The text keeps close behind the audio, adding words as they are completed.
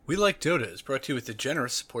We Like Dota is brought to you with the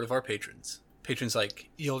generous support of our patrons. Patrons like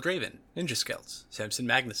Eol Draven, Ninja Scouts, Samson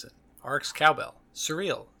Magnuson, RX Cowbell,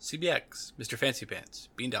 Surreal, CBX, Mr. Fancy Pants,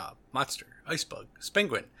 Beandob, Monster, Icebug,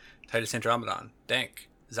 Spenguin, Titus Andromedon, Dank,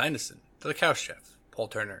 Zynoson, The Cow Chef, Paul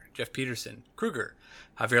Turner, Jeff Peterson, Kruger,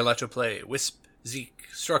 Javier Lacho Play, Wisp, Zeke,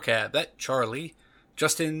 Strawcab, That Charlie,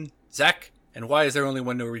 Justin, Zach, and why is there only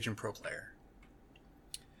one Norwegian pro player?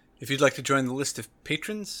 If you'd like to join the list of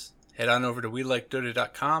patrons, head on over to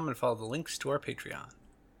WeLikeDota.com and follow the links to our Patreon.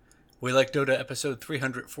 We Like Dota episode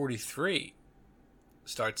 343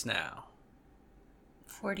 starts now.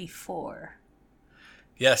 44.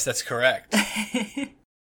 Yes, that's correct.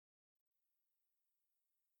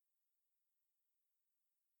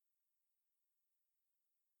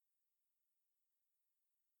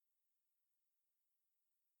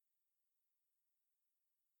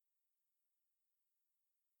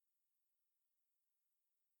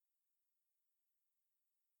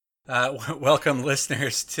 Welcome,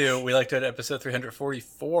 listeners, to We Like Dota episode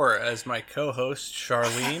 344 as my co-host,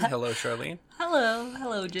 Charlene. Hello, Charlene.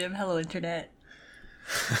 Hello, Jim. Hello, Internet.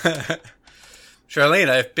 Charlene,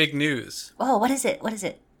 I have big news. Oh, what is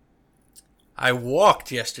it? I walked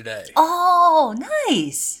yesterday. Oh,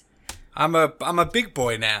 nice. I'm a big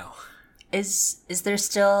boy now. Is there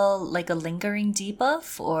still like a lingering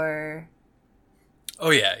debuff or?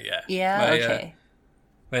 Oh yeah. Yeah. Okay.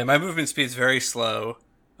 My movement speed's very slow.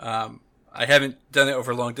 I haven't done it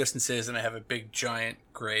over long distances, and I have a big, giant,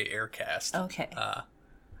 gray air cast. Okay. But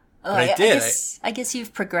I did. I guess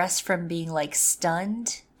you've progressed from being like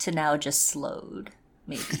stunned to now just slowed,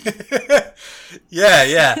 maybe.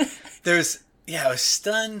 Yeah. I was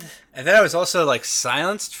stunned, and then I was also like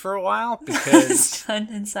silenced for a while because stunned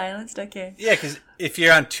and silenced. Okay. Yeah, because if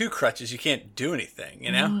you're on two crutches, you can't do anything,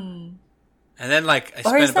 you know. And then like I or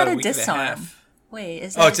spent is that about a a week disarm? and a half. Wait,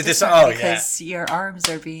 is that it's a disarm? Oh, because your arms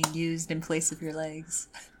are being used in place of your legs.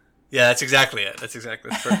 Yeah, that's exactly it. That's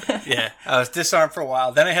perfect. Yeah, I was disarmed for a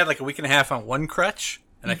while. Then I had like a week and a half on one crutch,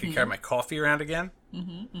 and I could carry my coffee around again.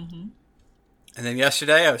 And then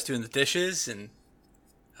yesterday I was doing the dishes, and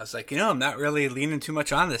I was like, I'm not really leaning too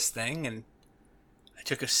much on this thing, and I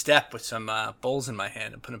took a step with some bowls in my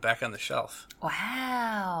hand and put them back on the shelf.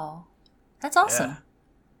 Wow, that's awesome.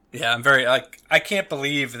 Yeah, I'm very I can't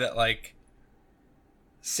believe that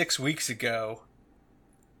 6 weeks ago,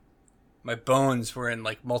 my bones were in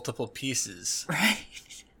multiple pieces.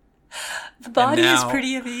 Right. The body now, is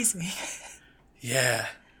pretty amazing. Yeah,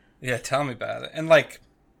 tell me about it. And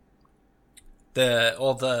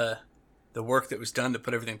all the work that was done to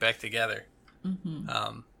put everything back together.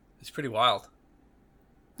 It's pretty wild.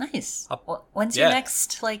 Nice. When's your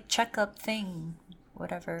next checkup thing?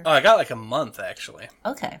 Whatever. Oh, I got a month actually.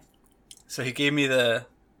 Okay. So he gave me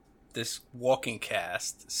this walking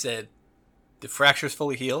cast, said the fracture is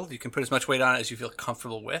fully healed. You can put as much weight on it as you feel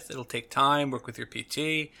comfortable with. It'll take time, work with your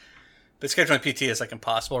PT. But scheduling PT is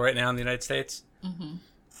impossible right now in the United States.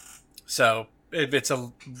 So it's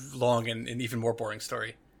a long and even more boring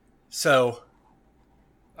story. So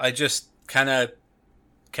I just kind of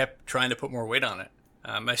kept trying to put more weight on it.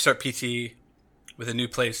 I start PT with a new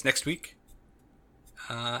place next week.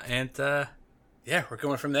 We're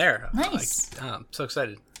going from there. Nice. I'm so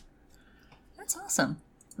excited. That's awesome.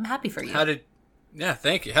 I'm happy for you.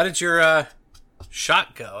 Thank you. How did your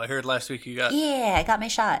shot go? I heard last week you got... Yeah, I got my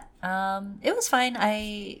shot. It was fine.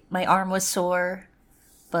 My arm was sore,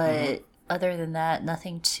 but other than that,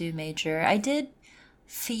 nothing too major. I did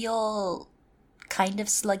feel kind of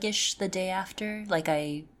sluggish the day after.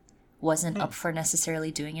 I wasn't up for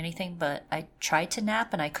necessarily doing anything, but I tried to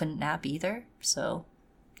nap and I couldn't nap either. So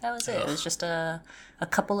that was it. It was just a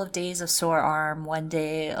couple of days of sore arm, one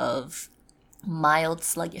day of mild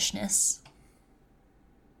sluggishness.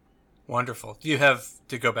 Wonderful. Do you have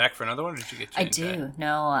to go back for another one, or did you get I changed do. back?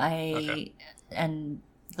 No, Okay. And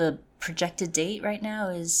the projected date right now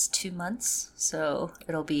is 2 months, so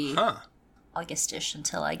it'll be Augustish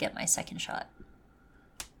until I get my second shot.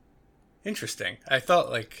 Interesting. I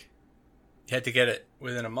thought you had to get it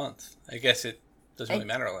within a month. I guess it doesn't really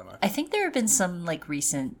matter all that much. I think there have been some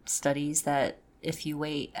recent studies that if you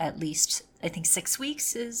wait at least, I think 6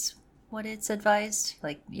 weeks is what it's advised.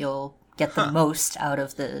 You'll get the most out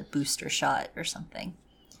of the booster shot or something.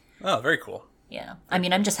 Oh, very cool. Yeah. I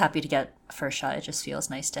mean, I'm just happy to get a first shot. It just feels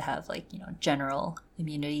nice to have general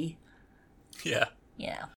immunity. Yeah.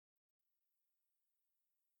 Yeah.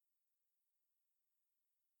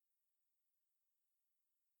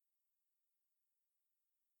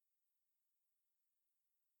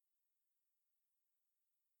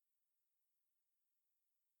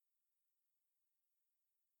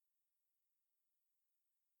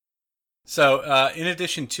 So, in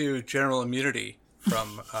addition to general immunity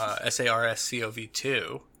from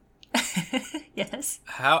SARS-CoV-2, Yes.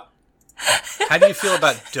 how do you feel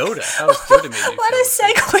about Dota? How has Dota made you What feel?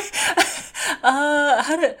 a segue!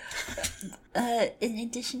 How to? In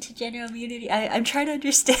addition to general immunity, I'm trying to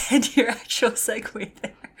understand your actual segue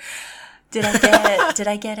there. Did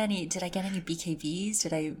I get any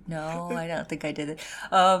BKBs? No, I don't think I did it.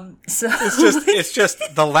 So It's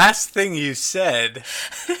just the last thing you said,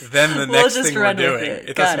 then the We'll next just thing we're run with doing. it.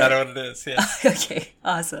 It Got doesn't it. matter what it is. Yeah. Okay,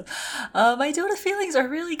 awesome. My Dota feelings are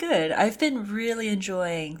really good. I've been really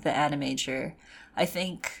enjoying the Animager. I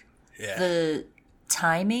think Yeah. the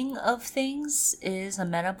timing of things is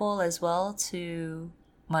amenable as well to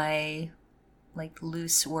my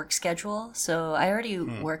loose work schedule. So I already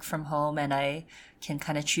work from home and I can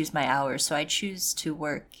kind of choose my hours. So I choose to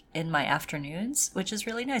work in my afternoons, which is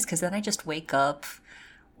really nice because then I just wake up,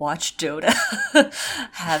 watch Dota,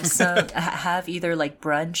 have either like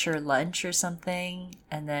brunch or lunch or something,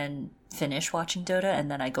 and then finish watching Dota, and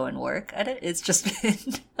then I go and work at it. It's just been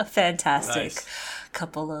a fantastic Nice.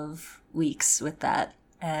 couple of weeks with that.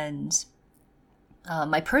 And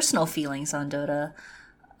my personal feelings on Dota,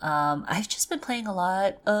 I've just been playing a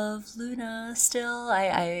lot of Luna still.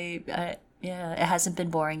 Yeah, it hasn't been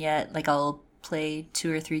boring yet. Like I'll play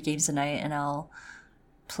 2 or 3 games a night and I'll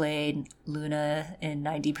play Luna in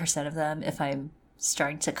 90% of them. If I'm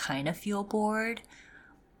starting to kind of feel bored,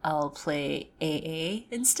 I'll play AA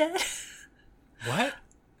instead. What?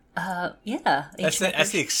 Yeah. That's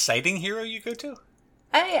Ancient the exciting hero you go to?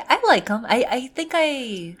 I like them. I think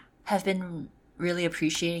I have been really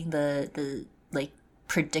appreciating the like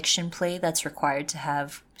prediction play that's required to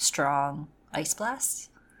have strong ice blasts.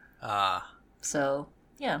 So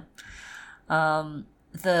yeah.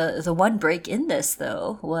 The one break in this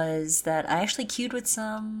though was that I actually queued with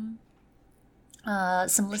some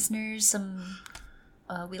listeners, some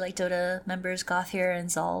We Like Dota members, Goth here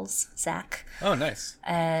and Zach. Oh, nice.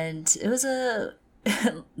 And it was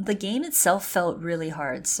the game itself felt really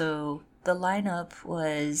hard. So the lineup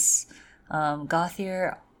was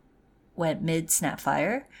Gothier went mid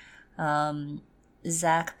Snapfire.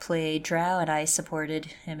 Zach played Drow and I supported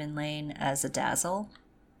him in lane as a Dazzle.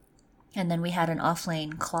 And then we had an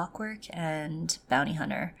offlane Clockwork and Bounty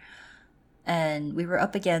Hunter. And we were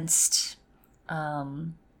up against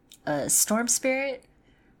a Storm Spirit,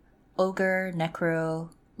 Ogre, Necro,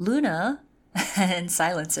 Luna, and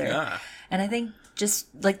Silencer. Yeah. And I think just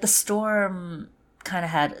like the Storm kind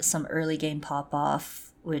of had some early game pop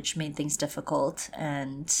off, which made things difficult.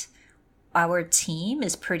 And our team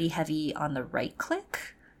is pretty heavy on the right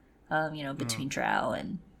click, between Drow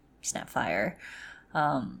and Snapfire.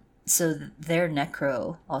 So their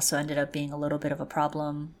Necro also ended up being a little bit of a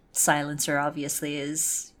problem. Silencer obviously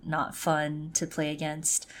is not fun to play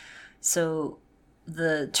against. So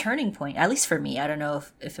the turning point, at least for me, I don't know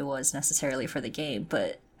if it was necessarily for the game,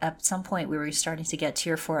 but at some point we were starting to get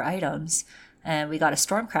tier 4 items and we got a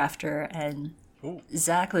Stormcrafter and Ooh.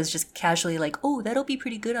 Zach was just casually like, "Oh, that'll be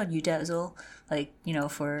pretty good on you, Dazzle." Like,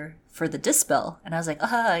 for the Dispel. And I was like,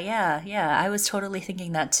 yeah, I was totally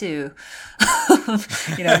thinking that too.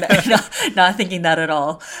 Not thinking that at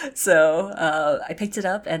all. So I picked it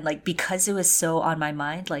up and like, because it was so on my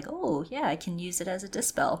mind, like, oh yeah, I can use it as a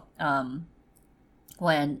Dispel.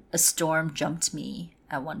 When a Storm jumped me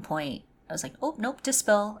at one point, I was like, oh, nope,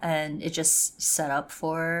 Dispel. And it just set up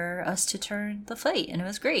for us to turn the fight. And it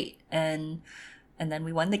was great. And then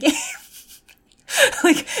we won the game.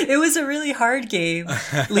 Like, it was a really hard game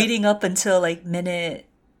leading up until like minute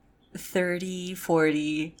 30,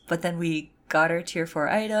 40. But then we got our tier 4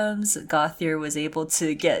 items. Gothier was able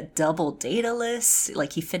to get double dataless.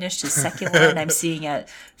 Like, he finished his second one, I'm seeing at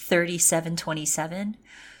 37-27.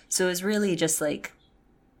 So it was really just like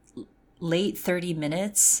late 30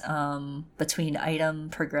 minutes between item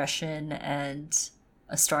progression and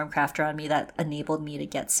a Stormcrafter on me that enabled me to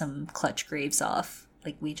get some clutch graves off.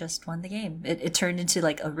 Like, we just won the game. It turned into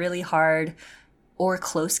like a really hard or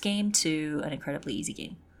close game to an incredibly easy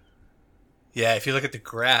game. Yeah, if you look at the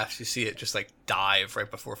graphs, you see it just like dive right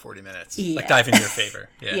before 40 minutes. Yeah. Like dive in your favor.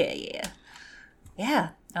 Yeah. Yeah.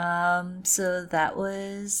 So that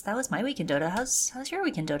was my week in Dota. How's your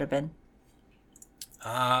week in Dota been?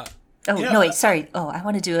 No, wait, sorry. Oh, I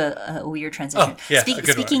want to do a weird transition. Oh, yeah, a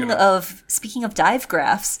good one. Speaking of dive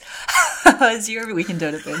graphs, how's your week in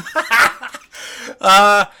Dota been?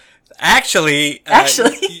 Actually,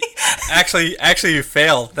 you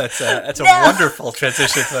failed. That's a wonderful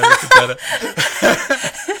transition to my week in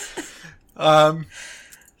Dota.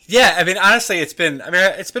 Yeah, I mean, honestly, it's been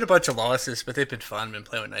a bunch of losses, but they've been fun. I've been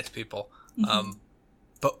playing with nice people.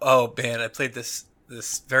 But oh man, I played this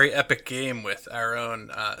this very epic game with our own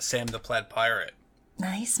Sam the Plaid Pirate.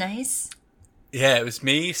 Nice, nice. Yeah, it was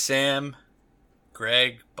me, Sam,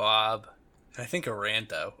 Greg, Bob, and I think a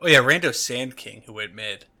rando. Oh yeah, Rando Sand King who went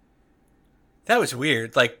mid. That was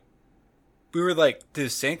weird. Like, we were like,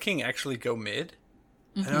 does Sand King actually go mid?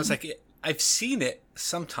 And I was like, I've seen it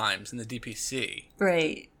sometimes in the DPC.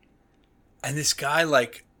 Right. And this guy,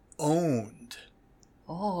 like, owned.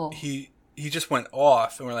 Oh. He just went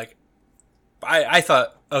off, and we're like, I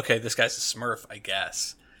thought, okay, this guy's a smurf, I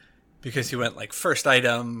guess. Because he went, like, first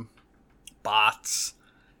item, bots,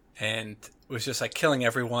 and was just, like, killing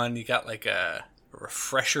everyone. He got, like, a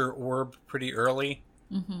refresher orb pretty early.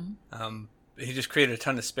 Mm-hmm. He just created a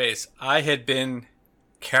ton of space. I had been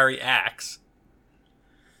carry Axe.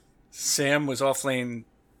 Sam was off lane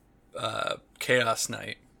Chaos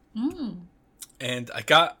Knight. And I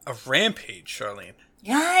got a Rampage, Charlene.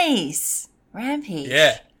 Nice. Rampage.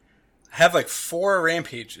 Yeah. I have like 4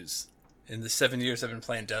 Rampages in the 7 years I've been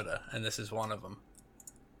playing Dota, and this is one of them.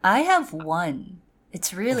 I have 1.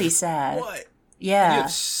 It's really sad. What? Yeah. You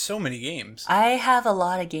have so many games. I have a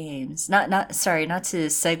lot of games. Not to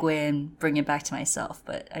segue and bring it back to myself,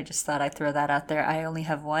 but I just thought I'd throw that out there. I only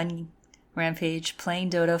have 1 Rampage, playing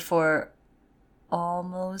Dota for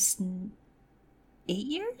almost 8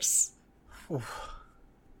 years? Oof.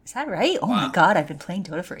 Is that right? Oh my god, I've been playing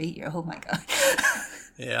Dota for 8 years. Oh my god.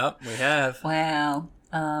 Yeah, we have. Wow.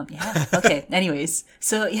 Yeah. Okay. Anyways,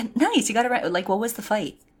 so yeah, nice. You got it right. Like, what was the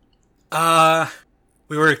fight?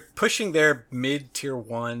 We were pushing their mid tier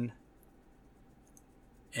 1,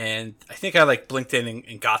 and I think I like blinked in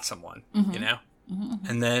and got someone, you know?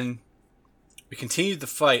 And then we continued the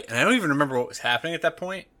fight, and I don't even remember what was happening at that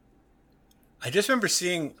point. I just remember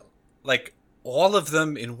seeing like all of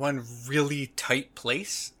them in one really tight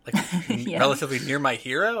place, like Yeah. relatively near my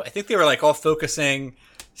hero. I think they were like all focusing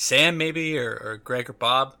Sam maybe or Greg or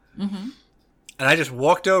Bob. And I just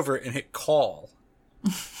walked over and hit call,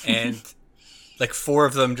 and like 4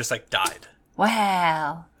 of them just like died.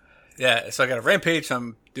 Wow. Yeah, so I got a Rampage. So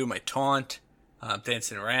I'm doing my taunt,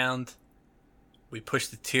 dancing around. We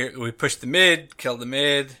pushed the mid, killed the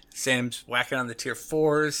mid. Sam's whacking on the tier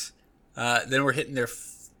 4s. Then we're hitting their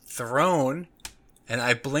throne, and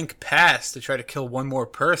I blink past to try to kill one more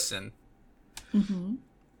person.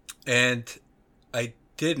 And I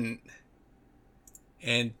didn't.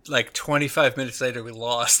 And like 25 minutes later, we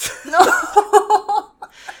lost.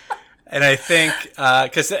 And I think,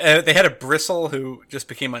 because they had a Bristle who just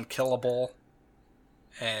became unkillable.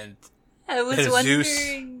 And I was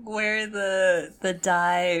wondering where the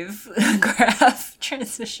dive graph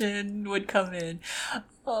transition would come in.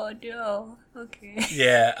 Oh no. Okay.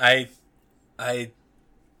 Yeah, I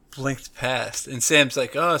blinked past, and Sam's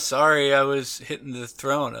like, "Oh, sorry, I was hitting the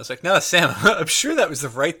throne." I was like, "No, Sam, I'm sure that was the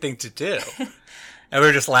right thing to do." And we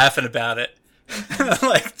were just laughing about it.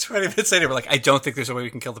 Like 20 minutes later, we're like, "I don't think there's a way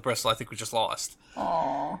we can kill the Bristle. I think we just lost."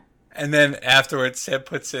 Aww. And then afterwards, Sam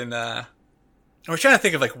puts in. We're trying to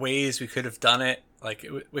think of like ways we could have done it. Like,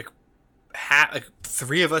 like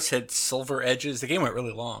 3 of us had silver edges. The game went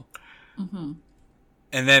really long.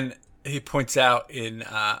 And then he points out in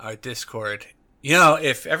our Discord, you know,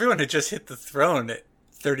 if everyone had just hit the throne at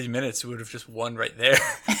 30 minutes, we would have just won right there.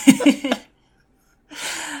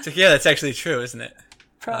 So yeah, that's actually true, isn't it?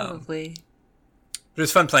 Probably. But it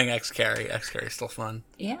was fun playing X Carry. X Carry is still fun.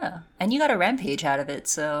 Yeah. And you got a Rampage out of it,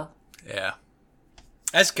 so. Yeah.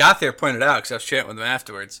 As Gothair pointed out, because I was chatting with him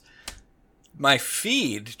afterwards, my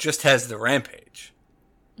feed just has the Rampage.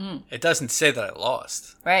 It doesn't say that I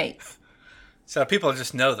lost. Right. So people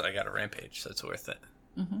just know that I got a Rampage, so it's worth it.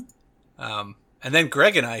 And then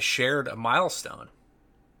Greg and I shared a milestone.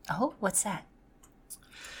 Oh, what's that?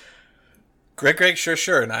 Greg,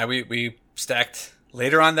 sure, and we stacked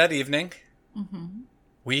later on that evening.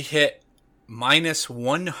 We hit minus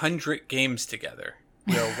 100 games together.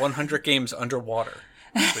 We are 100 games underwater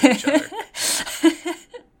with each other.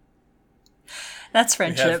 That's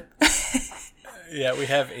friendship. We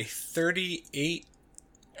have a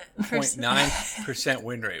 38.9%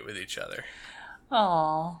 win rate with each other.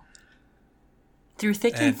 Aw. Through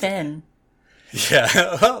thick and thin.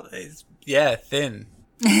 Yeah, well, thin.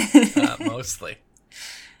 Mostly.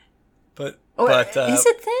 But is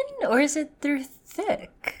it thin or is it through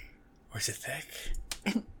thick? Or is it thick?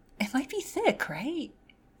 It might be thick, right?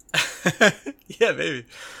 Yeah, maybe.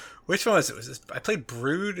 Which one was it? Was this? I played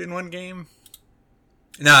Brood in one game.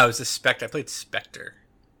 No, it was a Spectre. I played Spectre.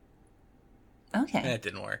 Okay. And it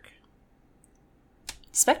didn't work.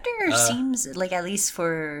 Spectre seems like, at least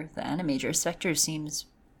for the Animator, Spectre seems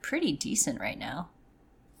pretty decent right now.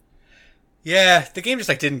 Yeah, the game just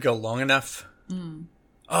like didn't go long enough.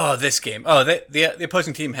 Oh, this game. Oh, the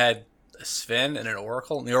opposing team had a Sven and an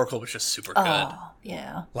Oracle, and the Oracle was just super good. Oh,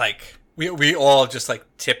 yeah. Like we all just like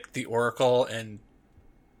tipped the Oracle and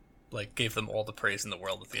like gave them all the praise in the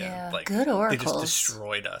world at the end. Like good Oracles. They just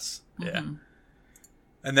destroyed us. Yeah.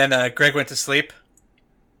 And then Greg went to sleep,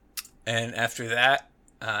 and after that,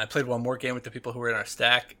 I played one more game with the people who were in our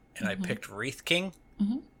stack, and I picked Wraith King,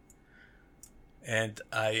 and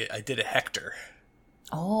I did a Hector.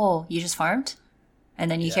 Oh, you just farmed,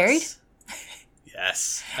 and then you carried.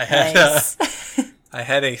 Yes, I had. Nice. I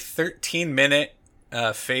had a 13-minute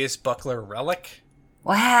Phase Buckler Relic.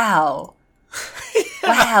 Wow.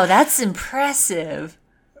 Wow, that's impressive.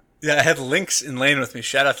 Yeah, I had Lynx in lane with me.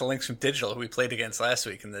 Shout out to Lynx from Digital, who we played against last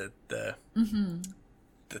week in the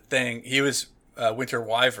thing. He was Winter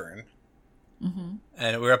Wyvern, and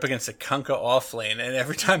we were up against a Kunkka off lane. And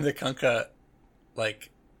every time the Kunkka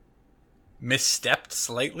like misstepped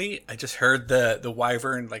slightly, I just heard the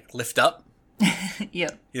Wyvern like lift up.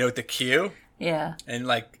 Yep. You know, with the Q. Yeah. And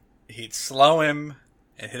like he'd slow him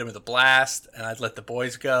and hit him with a blast, and I'd let the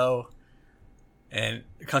boys go. And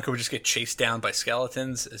Kunkka would just get chased down by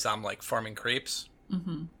skeletons as I'm like farming creeps.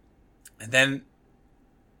 And then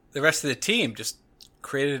the rest of the team just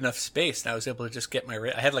created enough space, and I was able to just get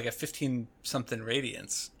I had like a 15-something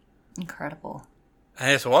radiance. Incredible.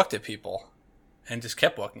 I just walked at people and just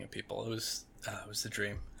kept walking at people. It was the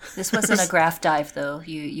dream. This wasn't a graph dive, though.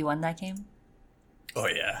 You won that game? Oh,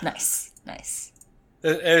 yeah. Nice.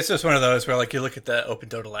 It's just one of those where like you look at the Open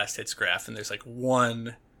Dota last hits graph, and there's like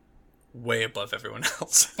one way above everyone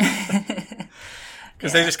else.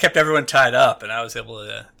 Because they just kept everyone tied up, and I was able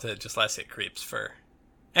to just last hit creeps for...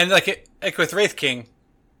 And like with Wraith King,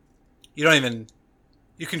 you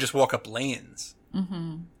can just walk up lanes.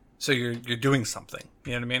 So you're doing something.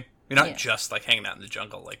 You know what I mean? You're not just like hanging out in the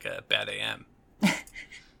jungle like a bad AM.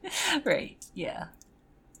 Right. Yeah.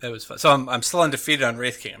 It was fun. So I'm still undefeated on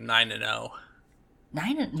Wraith King. I'm 9-0.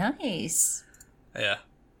 Nice. Yeah.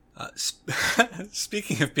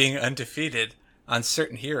 Speaking of being undefeated on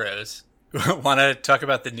certain heroes, want to talk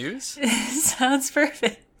about the news? Sounds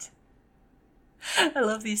perfect. I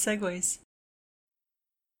love these segues.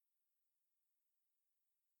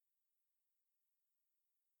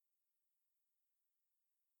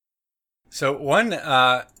 So one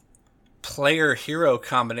player-hero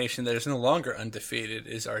combination that is no longer undefeated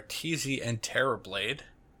is Arteezy and Terrorblade,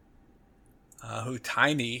 who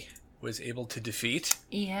Tiny was able to defeat.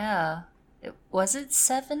 Yeah. Was it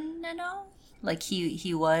 7-0? Like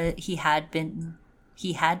he had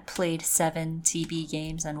played 7 TB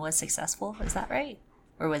games and was successful. Is that right?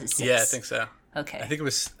 Or was it 6? Yeah, I think so. Okay. I think it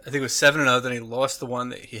was 7-0. Then he lost the one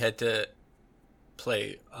that he had to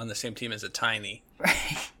play on the same team as a Tiny.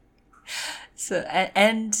 Right. So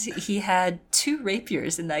and he had 2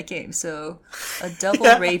 rapiers in that game. So a double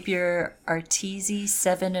rapier, Arteezy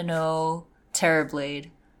 7-0, Terrorblade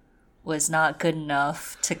was not good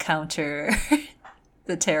enough to counter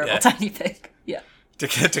the terrible Tiny pick. Yeah. To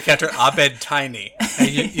counter Abed Tiny. And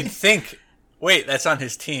you'd think, wait, that's on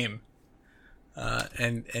his team.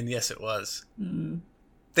 And yes, it was.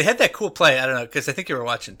 They had that cool play, I don't know, because I think you were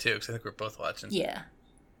watching too, because I think we were both watching. Yeah.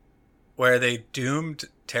 Where they doomed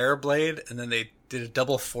Terrorblade, and then they did a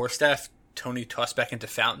double 4-staff Tony tossed back into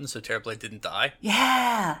Fountain so Terrorblade didn't die.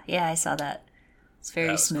 Yeah, I saw that. It's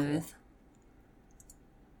very smooth. Cool.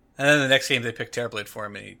 And then the next game they picked Terrorblade for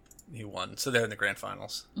him, and he won. So they're in the grand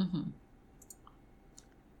finals.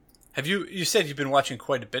 Have you said you've been watching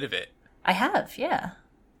quite a bit of it? I have, yeah.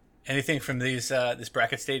 Anything from this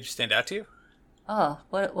bracket stage stand out to you? Oh,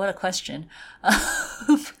 what a question.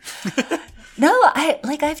 No,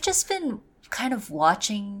 I've just been kind of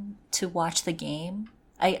watching to watch the game.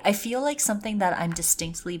 I feel like something that I'm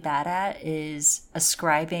distinctly bad at is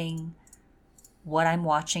ascribing what I'm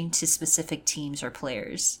watching to specific teams or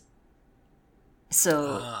players.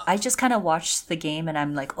 So I just kind of watch the game and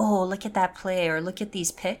I'm like, oh, look at that play or look at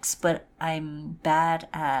these picks, but I'm bad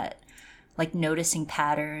at like noticing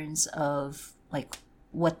patterns of like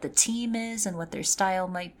what the team is and what their style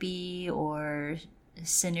might be, or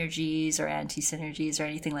synergies or anti-synergies or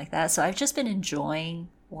anything like that. So I've just been enjoying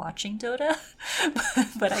watching Dota,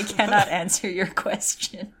 but I cannot answer your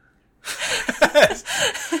question.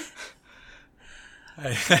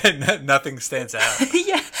 Nothing stands out.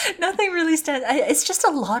 Yeah, nothing really stands. It's just a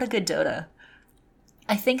lot of good Dota.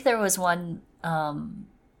 I think there was one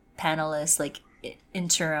panelist, like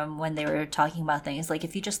interim, when they were talking about things. Like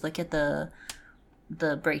if you just look at the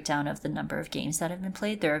breakdown of the number of games that have been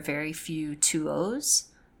played, there are very few 2-0s,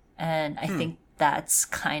 and I think that's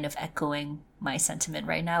kind of echoing my sentiment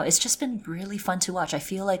right now. It's just been really fun to watch. I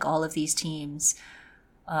feel like all of these teams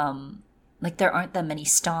like there aren't that many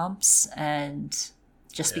stomps, and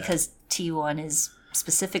just Yeah. because T1 is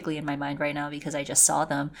specifically in my mind right now because I just saw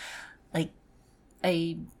them, like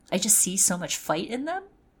I just see so much fight in them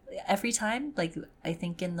every time. Like I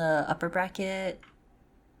think in the upper bracket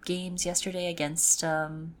games yesterday against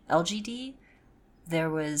LGD, there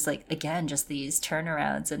was like again just these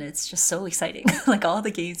turnarounds, and it's just so exciting. Like all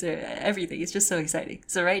the games are everything. It's just so exciting.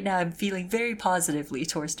 So right now I'm feeling very positively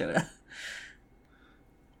towards Dota.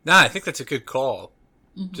 Nah, I think that's a good call.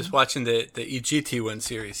 Just watching the EGT1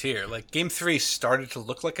 series here, like Game 3 started to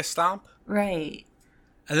look like a stomp, Right.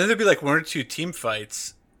 and then there'd be like one or two team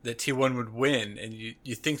fights that T1 would win, and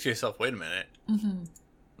you think to yourself, wait a minute,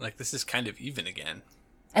 like this is kind of even again.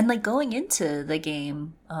 And like going into the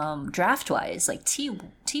game, draft wise, like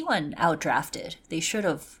T1 outdrafted. They should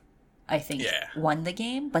have, I think, Yeah. won the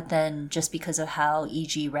game, but then just because of how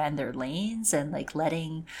EG ran their lanes and like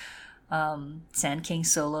letting Sand King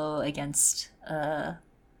solo against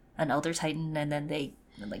an Elder Titan, and then they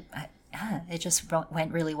like it just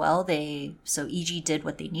went really well. So EG did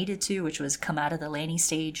what they needed to, which was come out of the laning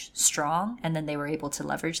stage strong, and then they were able to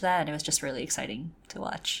leverage that, and it was just really exciting to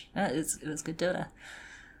watch. It was good Dota.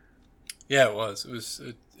 Yeah, it was.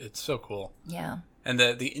 It's so cool. Yeah. And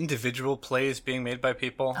the individual plays being made by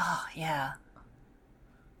people. Oh yeah.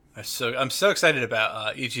 I'm so excited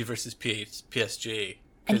about EG versus PSG.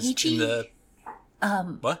 And 'Cause EG, in the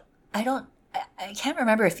what? I can't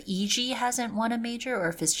remember if EG hasn't won a major or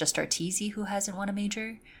if it's just Arteezy who hasn't won a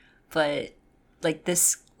major, but like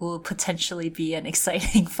this will potentially be an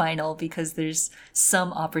exciting final because there's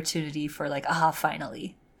some opportunity for like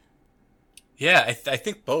finally. Yeah, I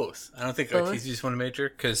think both. I don't think Both? Arteezy's won a major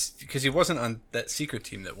because he wasn't on that secret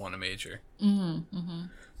team that won a major. Mm-hmm. And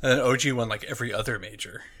then OG won like every other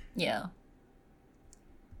major. Yeah.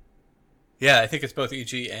 Yeah, I think it's both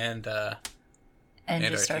EG and And And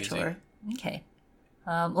just Star Arteezy. Tour. Okay.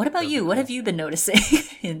 What about That'll you? be What cool. have you been noticing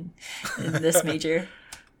in this major?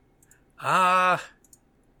 Yeah,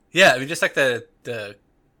 I mean just like the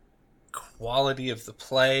quality of the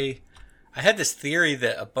play. I had this theory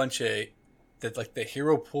that that like the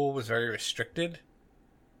hero pool was very restricted.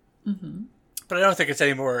 Mm-hmm. But I don't think it's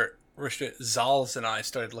any more restricted. Zals and I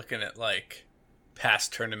started looking at like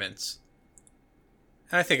past tournaments,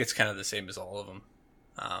 and I think it's kind of the same as all of them.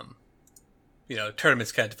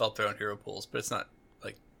 Tournaments kind of develop their own hero pools, but it's not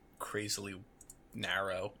like crazily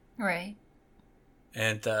narrow. Right.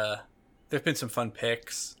 And there've been some fun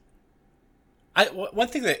picks. One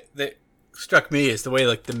thing that struck me is the way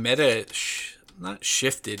like the meta not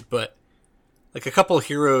shifted, but like a couple of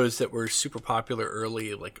heroes that were super popular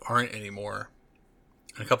early like aren't anymore,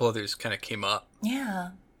 and a couple others kind of came up.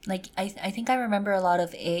 Yeah. Like I think I remember a lot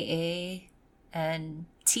of AA and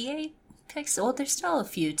TA picks. Well, there's still a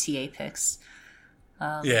few TA picks.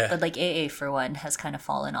 Yeah, But like AA for one has kind of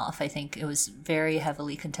fallen off. I think it was very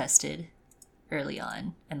heavily contested early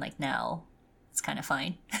on, and like now it's kind of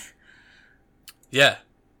fine. yeah,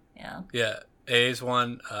 Yeah. yeah. A's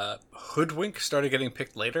one. Hoodwink started getting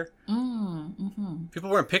picked later. Mm-hmm. People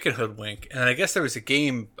weren't picking Hoodwink, and I guess there was a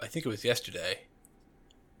game. I think it was yesterday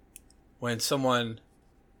when one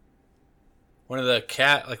of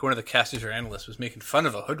the casters or analysts was making fun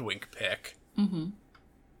of a Hoodwink pick. Mm-hmm.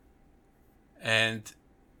 And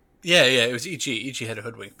yeah, it was EG. EG had a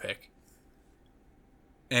Hoodwink pick.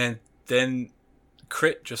 And then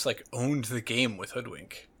Crit just like owned the game with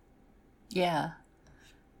Hoodwink. Yeah.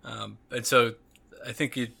 And so I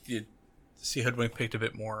think you'd see Hoodwink picked a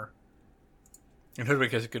bit more. And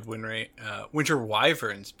Hoodwink has a good win rate. Winter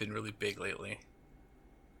Wyvern's been really big lately.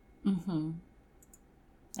 Mm-hmm.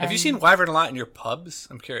 Have you seen Wyvern a lot in your pubs?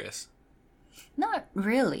 I'm curious. Not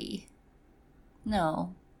really.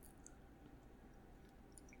 No.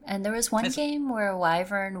 And there was one game where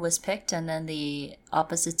Wyvern was picked, and then the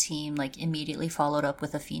opposite team like immediately followed up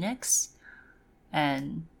with a Phoenix,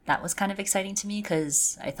 and that was kind of exciting to me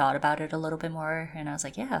because I thought about it a little bit more, and I was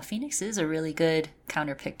like, yeah, Phoenix is a really good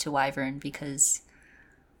counter pick to Wyvern because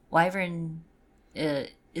Wyvern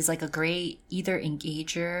is like a great either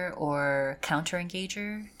engager or counter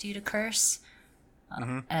engager due to curse,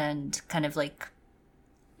 and kind of like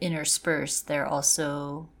interspersed, they're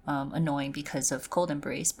also annoying because of Cold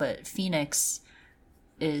Embrace, but Phoenix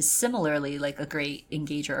is similarly like a great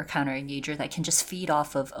engager or counter engager that can just feed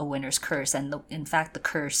off of a winner's curse, and in fact the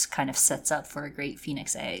curse kind of sets up for a great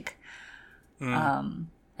Phoenix egg. And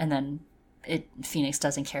then Phoenix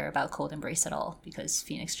doesn't care about Cold Embrace at all because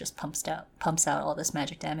Phoenix just pumps out all this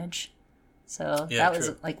magic damage. So Yeah, that was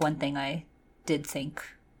true. like one thing I did think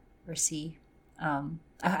or see.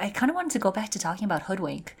 I kind of wanted to go back to talking about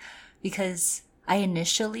Hoodwink because I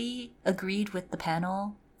initially agreed with the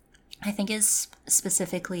panel I think is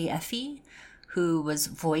specifically Effie, who was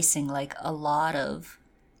voicing like a lot of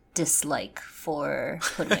dislike for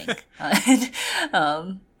Hoodwink. And,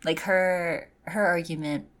 like her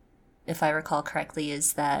argument, if I recall correctly,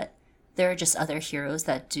 is that there are just other heroes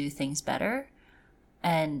that do things better.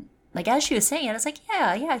 And like as she was saying it, I was like,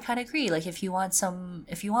 yeah, I kind of agree. Like if you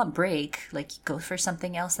want break, like go for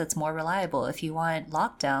something else that's more reliable. If you want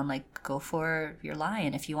lockdown, like go for your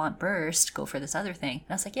lion. If you want burst, go for this other thing. And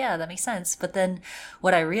I was like, yeah, that makes sense. But then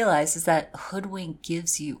what I realized is that Hoodwink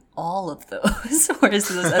gives you all of those, whereas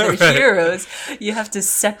those other Right. heroes, you have to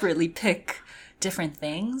separately pick different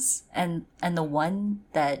things. And the one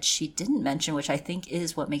that she didn't mention, which I think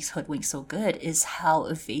is what makes Hoodwink so good, is how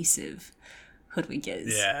evasive Hoodwink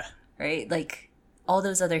is. Yeah. Right? Like all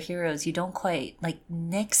those other heroes, you don't quite like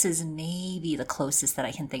Nyx is maybe the closest that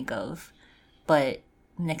I can think of. But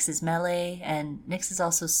Nyx is melee, and Nyx is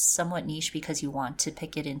also somewhat niche because you want to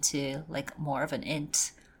pick it into like more of an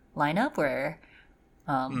int lineup where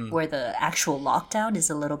the actual lockdown is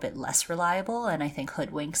a little bit less reliable, and I think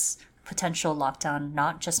Hoodwink's potential lockdown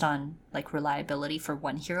not just on like reliability for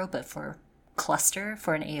one hero but for cluster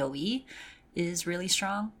for an AoE is really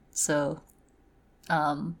strong. So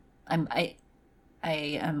I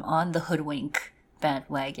am on the Hoodwink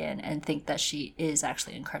bandwagon and think that she is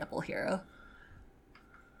actually an incredible hero.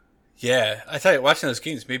 Yeah, I tell you, watching those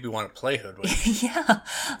games made me want to play Hoodwink. Yeah,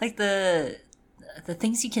 like the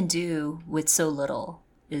things you can do with so little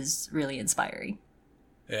is really inspiring.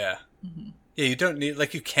 Yeah. Mm-hmm. Yeah, you don't need,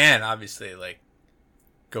 like, you can obviously like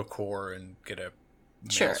go core and get a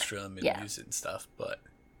maelstrom and use it and stuff, but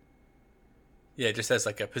yeah, just as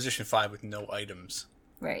like a position 5 with no items.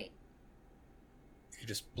 Right. You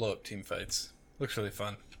just blow up team fights. Looks really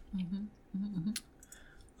fun. Mm-hmm.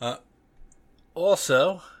 Mm-hmm.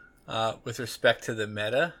 Also, with respect to the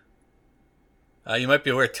meta, you might be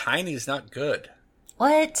aware Tiny is not good.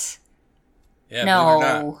 What? Yeah, believe it or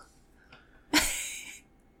not. No.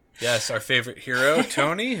 Yes, our favorite hero,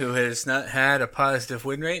 Tony, who has not had a positive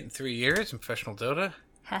win rate in 3 years in professional Dota.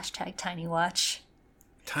 Hashtag Tiny Watch.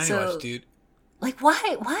 Tiny Watch, dude. Like,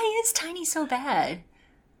 why is Tiny so bad?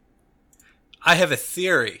 I have a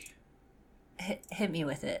theory. Hit me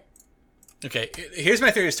with it. Okay, here's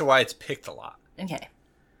my theory as to why it's picked a lot. Okay.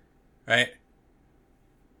 Right?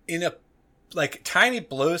 Tiny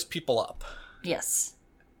blows people up. Yes.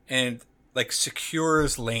 And, like,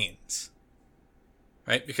 secures lanes.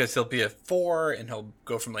 Right? Because he'll be a 4, and he'll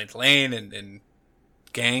go from lane to lane and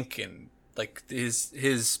gank, and, like,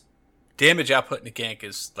 his damage output in a gank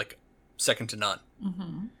is, like, second to none.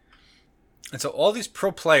 Mm-hmm. And so all these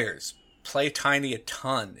pro players play Tiny a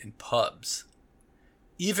ton in pubs.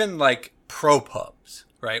 Even, like, pro pubs,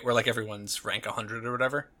 right? Where, like, everyone's rank 100 or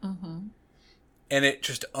whatever. Mm-hmm. And it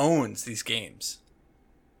just owns these games.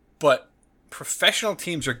 But professional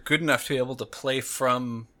teams are good enough to be able to play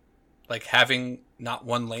from, like, having not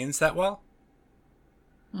won lanes that well.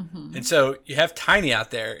 Mm-hmm. And so you have Tiny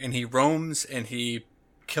out there, and he roams, and he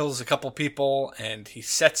kills a couple people, and he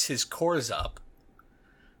sets his cores up.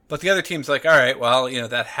 But the other team's like, all right, well,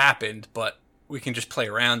 that happened, but we can just play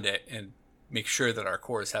around it and make sure that our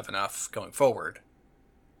cores have enough going forward.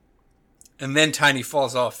 And then Tiny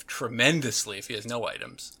falls off tremendously if he has no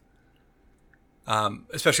items.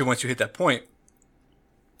 Especially once you hit that point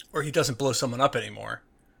where he doesn't blow someone up anymore.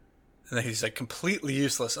 And then he's like completely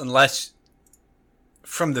useless unless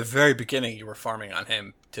from the very beginning you were farming on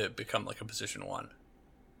him to become like a position 1.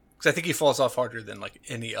 Because I think he falls off harder than like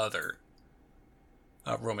any other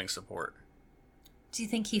roaming support. Do you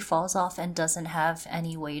think he falls off and doesn't have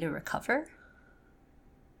any way to recover?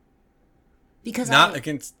 Because not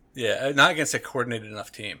against a coordinated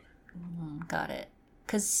enough team. Got it.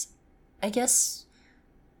 Because I guess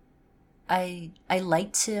I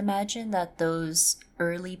like to imagine that those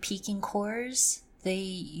early peaking cores, they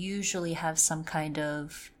usually have some kind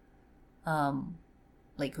of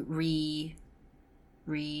like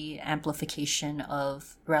re-amplification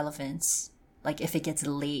of relevance, like if it gets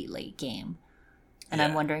late game. And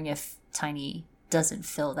I'm wondering if Tiny doesn't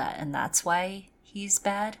fill that, and that's why he's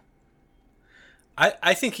bad.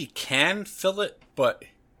 I think he can fill it, but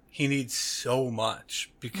he needs so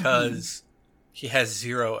much because he has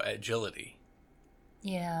 0 agility.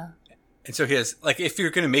 Yeah. And so he has, like, if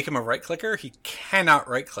you're going to make him a right clicker, he cannot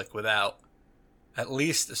right click without at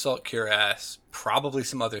least Assault Cuirass, probably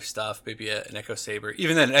some other stuff, maybe an Echo Saber.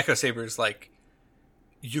 Even then, an Echo Saber is like,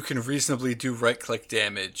 you can reasonably do right click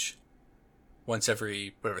damage once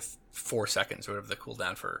every, 4 seconds, or whatever the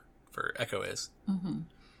cooldown for Echo is. Mm-hmm.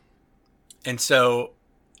 And so,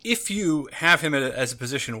 if you have him as a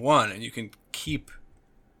position 1 and you can keep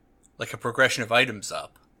like a progression of items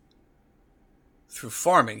up, through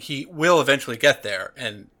farming. He will eventually get there,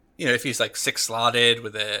 and if he's like 6 slotted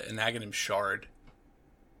with an Aghanim shard,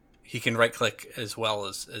 he can right click as well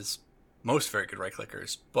as most very good right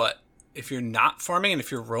clickers. But if you're not farming and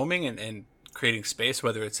if you're roaming and creating space,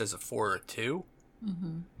 whether it's as a 4 or a 2,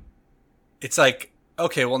 it's like,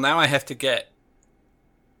 okay, well now I have to get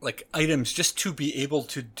like items just to be able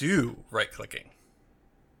to do right clicking.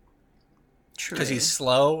 True. Because he's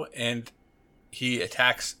slow and he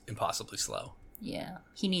attacks impossibly slow. Yeah,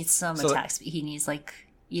 he needs some attack speed. He needs like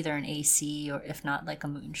either an AC or if not like a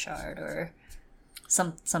moon shard or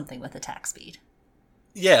something with attack speed.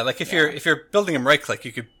 Yeah, like if you're building him right click,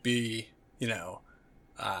 you could be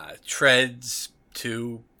treads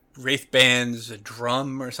to wraith bands, a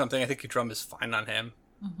drum or something. I think a drum is fine on him.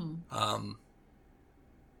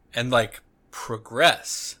 And like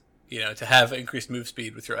progress. To have increased move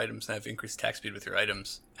speed with your items and have increased attack speed with your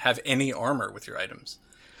items. Have any armor with your items.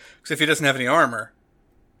 Because if he doesn't have any armor,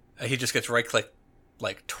 he just gets right-clicked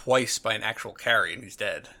like twice by an actual carry and he's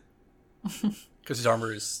dead. Because his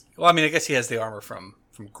armor is... Well, I mean, I guess he has the armor from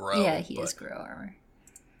Grow. Yeah, he has Grow armor.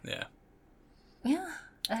 Yeah. Yeah,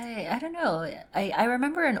 I don't know. I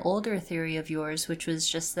remember an older theory of yours, which was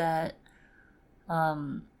just that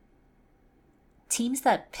teams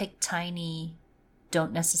that pick Tiny...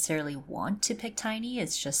 don't necessarily want to pick Tiny.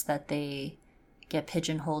 It's just that they get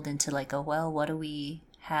pigeonholed into like what do we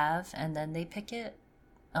have, and then they pick it.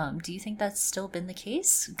 Do you think that's still been the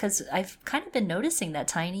case? Because I've kind of been noticing that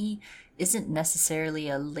Tiny isn't necessarily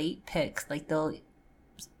a late pick. Like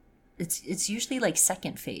it's usually like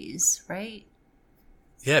second phase, right?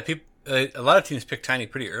 Yeah, a lot of teams pick Tiny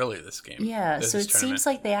pretty early this game. Yeah, so it seems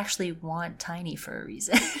like they actually want Tiny for a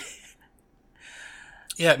reason.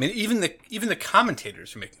 Yeah, I mean, even the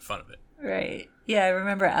commentators are making fun of it. Right. Yeah, I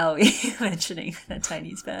remember Owie mentioning that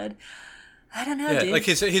Tiny's bad. I don't know, dude. Like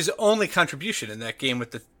his only contribution in that game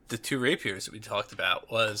with the 2 rapiers that we talked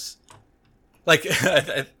about was, like,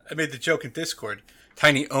 I made the joke in Discord,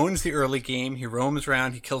 Tiny owns the early game, he roams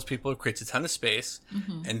around, he kills people, creates a ton of space,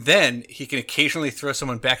 and then he can occasionally throw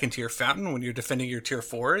someone back into your fountain when you're defending your tier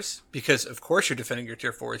 4s, because of course you're defending your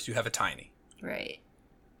tier 4s, you have a Tiny. Right.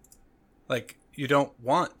 Like, you don't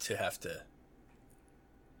want to have to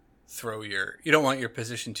you don't want your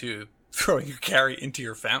position 2 throwing your carry into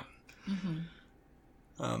your fountain.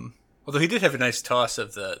 Although he did have a nice toss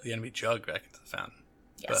of the enemy jug back into the fountain.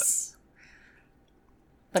 Yes.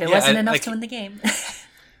 But it wasn't enough to win the game.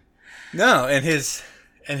 No, and his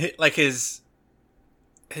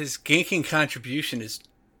ganking contribution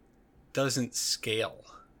doesn't scale.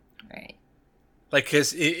 Right. Like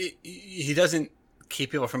he doesn't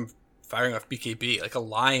keep people from firing off BKB, like a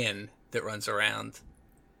lion that runs around.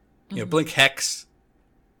 Blink Hex,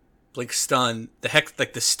 Blink Stun.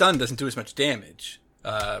 The stun doesn't do as much damage,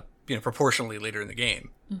 proportionally later in the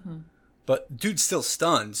game. But dude's still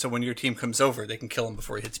stunned, so when your team comes over, they can kill him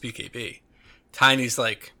before he hits BKB. Tiny's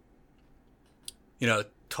like,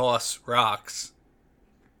 toss rocks,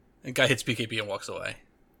 and guy hits BKB and walks away.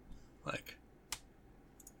 Like,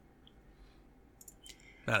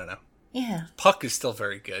 I don't know. Yeah. Puck is still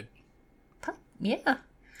very good. Puck, yeah.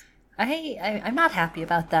 I'm not happy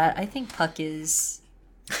about that. I think Puck is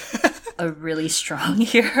a really strong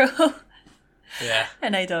hero. Yeah.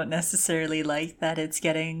 And I don't necessarily like that it's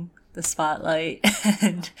getting the spotlight.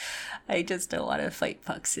 And I just don't want to fight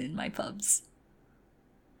Pucks in my pubs.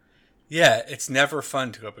 Yeah, it's never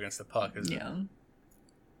fun to go up against the Puck, is it?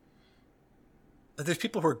 But there's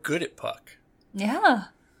people who are good at Puck. Yeah,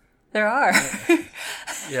 there are.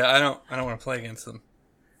 Yeah, I don't want to play against them.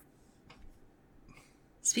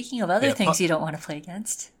 Speaking of other things you don't want to play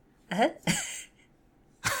against. You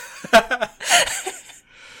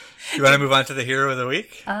want to move on to the hero of the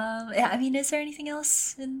week? Yeah, I mean, is there anything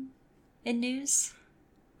else in news?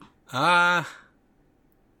 I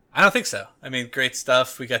don't think so. I mean, great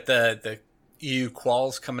stuff. We got the EU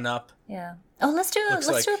quals coming up. Yeah. Oh, let's do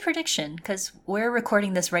a prediction, because we're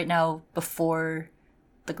recording this right now before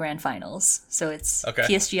the grand finals. So it's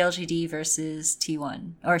PSG LGD versus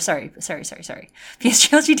T1. Or sorry. PSG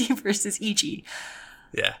LGD versus EG.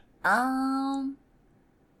 Yeah. I'm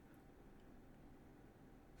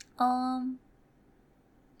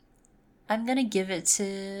gonna give it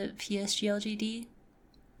to PSG LGD.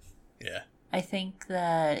 Yeah. I think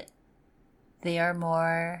that they are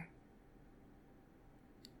more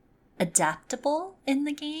adaptable in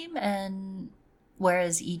the game, and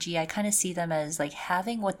whereas EG, I kind of see them as like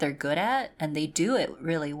having what they're good at, and they do it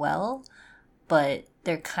really well, but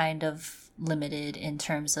they're kind of limited in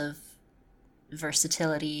terms of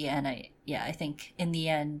versatility. And I think in the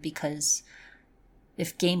end, because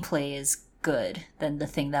if gameplay is good, then the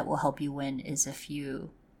thing that will help you win is if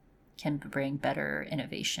you can bring better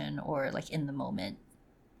innovation or like in the moment,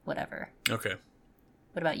 whatever. Okay.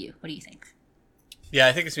 What about you? What do you think? Yeah,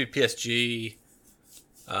 I think it's going to be PSG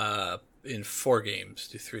in 4 games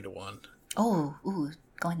to 3-1. Oh, ooh,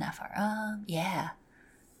 going that far. Yeah.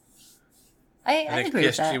 I I think agree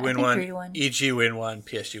with PSG that. win I think 1, 3-1. EG win 1,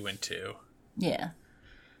 PSG win 2. Yeah.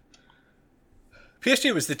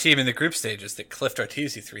 PSG was the team in the group stages that cliffed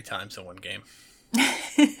Arteezy 3 times in one game.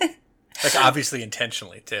 Like, obviously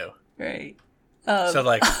intentionally, too. Right. So,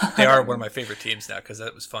 like, they are one of my favorite teams now because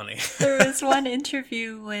that was funny. There was one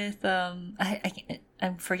interview with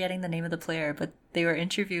I'm forgetting the name of the player, but they were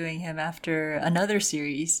interviewing him after another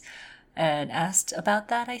series and asked about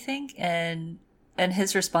that, I think, and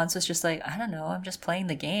his response was just like, I don't know, I'm just playing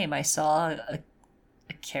the game. I saw a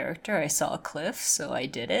character, I saw a cliff, so I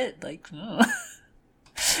did it. Like, oh.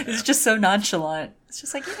 It's just so nonchalant. It's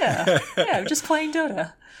just like, yeah, I'm just playing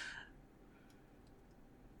Dota.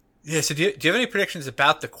 Yeah, so do you have any predictions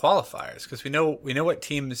about the qualifiers? Because we know what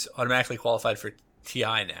teams automatically qualified for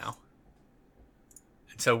TI now.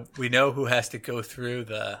 And so we know who has to go through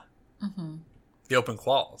the open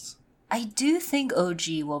quals. I do think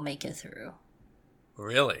OG will make it through.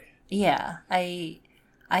 Really? Yeah, I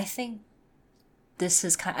think this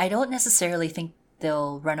is I don't necessarily think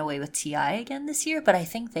they'll run away with TI again this year, but I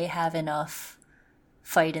think they have enough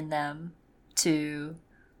fight in them to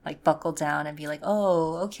like buckle down and be like,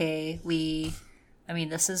 oh, okay,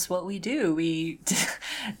 this is what we do. We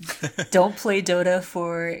don't play Dota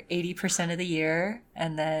for 80% of the year,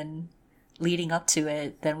 and then leading up to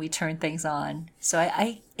it, then we turn things on. So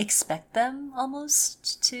I expect them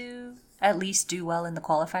almost to at least do well in the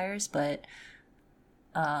qualifiers, but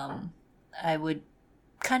I would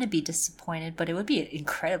kind of be disappointed, but it would be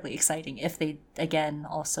incredibly exciting if they, again,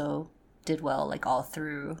 also did well like all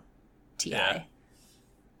through TI.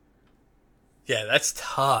 Yeah, that's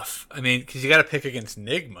tough. I mean, because you got to pick against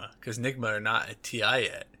Nigma, because Nigma are not at TI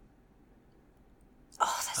yet.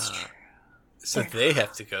 Oh, that's true. So they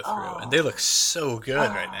have to go through, and they look so good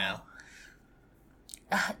right now.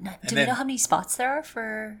 Do we know how many spots there are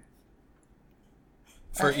for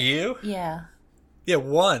EU? Yeah. Yeah,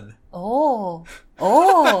 1. Oh.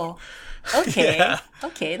 Okay. Yeah.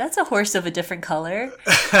 Okay, that's a horse of a different color.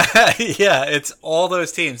 Yeah, it's all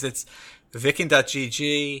those teams. It's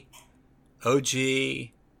Viking.gg,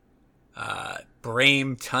 OG,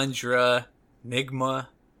 Brame, Tundra, Nigma,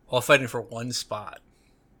 all fighting for 1 spot.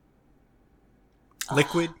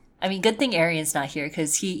 Liquid. I mean, good thing Arian's not here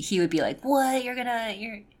because he would be like, "What? You're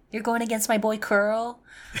going against my boy Curl?"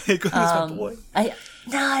 Go against my boy. I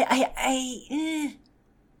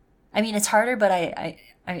mean, it's harder, but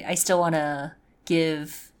I still want to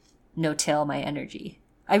give No Tail my energy.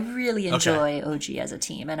 I really enjoy OG as a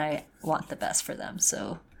team, and I want the best for them.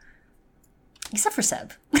 So, except for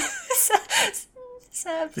Seb.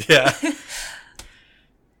 Seb. Yeah.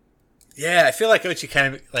 Yeah, I feel like OG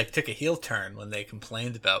kind of like took a heel turn when they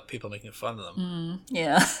complained about people making fun of them.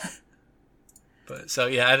 Yeah. But so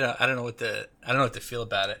yeah, I don't know what to feel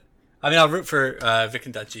about it. I mean, I'll root for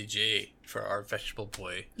Viking.gg for our vegetable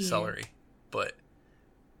boy Celery, but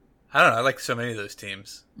I don't know. I like so many of those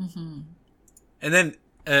teams. Mm-hmm. And then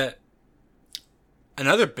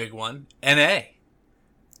another big one, NA.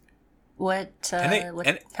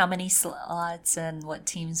 How many slots and what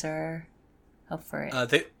teams are up for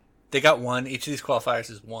it? They got 1. Each of these qualifiers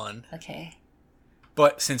is 1. Okay.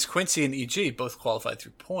 But since Quincy and EG both qualified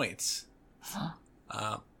through points,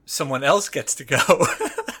 someone else gets to go.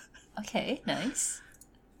 Okay, nice.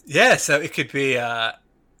 Yeah, so it could be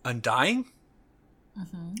Undying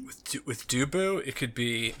with Dubu. It could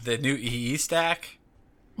be the new EE stack.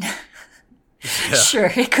 Yeah. Sure,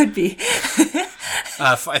 it could be.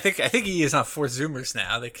 I think EE is on 4 Zoomers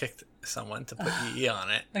now. They kicked someone to put EE on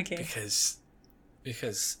it. Okay.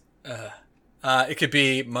 Because it could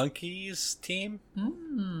be Monkey's team.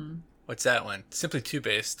 What's that one? Simply 2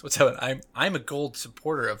 based. What's that one? I'm a gold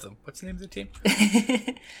supporter of them. What's the name of the team?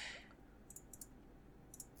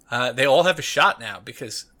 They all have a shot now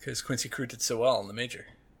because Quincy Crew did so well in the major.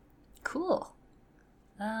 Cool.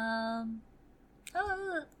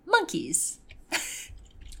 Monkeys.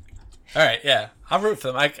 All right, yeah, I'll root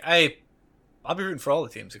for them. I'll be rooting for all the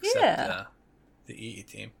teams except the EE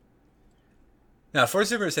team. Now, Four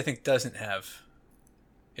Zoomers I think doesn't have.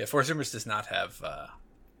 Yeah, Four Zoomers does not have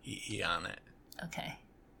EE on it. Okay.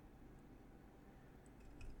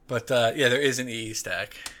 But yeah, there is an EE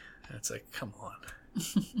stack. And it's like, come on.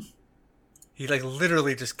 He like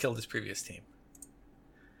literally just killed his previous team.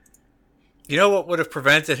 You know what would have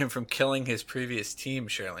prevented him from killing his previous team,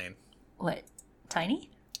 Charlene? What? Tiny?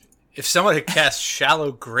 if someone had cast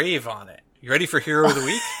Shallow Grave on it. You ready for Hero of the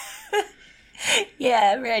Week?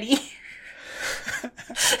 Yeah, I'm ready.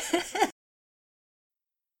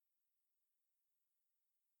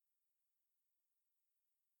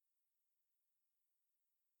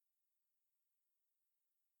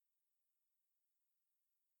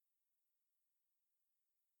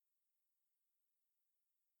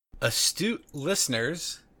 Astute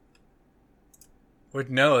listeners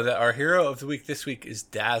would know that our Hero of the Week this week is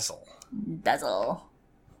Dazzle. Dazzle.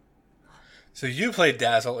 So you played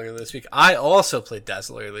Dazzle earlier this week. I also played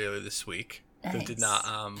Dazzle earlier this week. Nice. Though did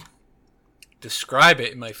not describe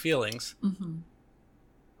it in my feelings. Mm-hmm.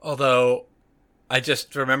 Although I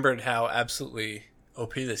just remembered how absolutely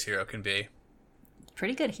OP this hero can be.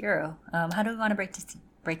 Pretty good hero. How do we want to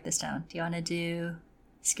break this down? Do you want to do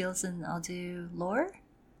skills and I'll do lore?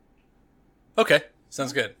 Okay,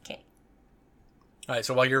 sounds good. Okay. All right,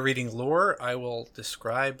 so while you're reading lore, I will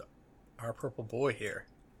describe our purple boy here.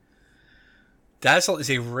 Dazzle is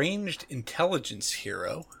a ranged intelligence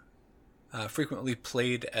hero, frequently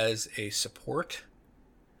played as a support.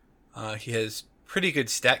 He has pretty good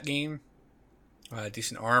stat game,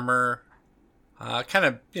 decent armor, kind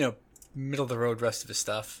of, middle of the road rest of his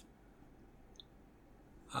stuff.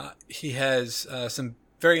 He has some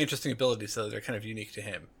very interesting abilities, though. They're kind of unique to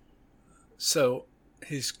him. So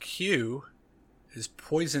his Q is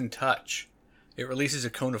Poison Touch. It releases a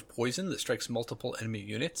cone of poison that strikes multiple enemy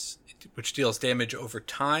units, which deals damage over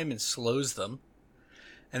time and slows them.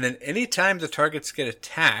 And then anytime the targets get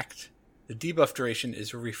attacked, the debuff duration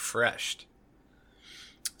is refreshed.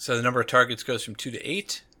 So the number of targets goes from 2 to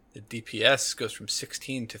 8. The DPS goes from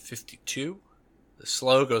 16 to 52. The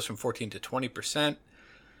slow goes from 14 to 20%.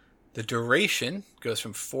 The duration goes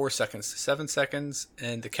from 4 seconds to 7 seconds.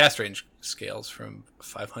 And the cast range scales from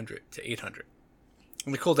 500 to 800.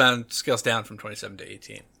 And the cooldown scales down from 27 to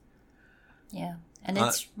 18. Yeah. And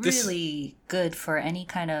it's really good for any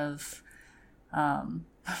kind of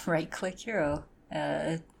right-click hero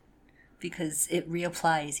because it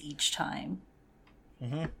reapplies each time.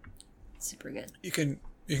 Mm-hmm. Super good. You can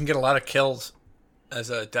get a lot of kills as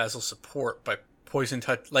a Dazzle support by poison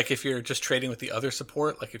touch. Like if you're just trading with the other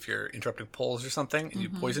support, like if you're interrupting pulls or something, and you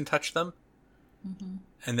poison touch them,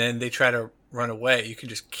 and then they try to run away, you can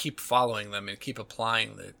just keep following them and keep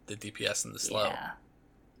applying the DPS and the slow. Yeah.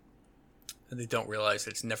 And they don't realize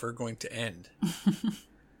it's never going to end.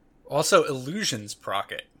 Also, illusions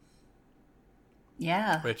proc it.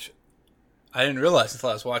 Yeah. Which I didn't realize until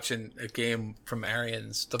I was watching a game from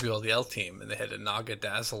Arian's WLDL team, and they had a Naga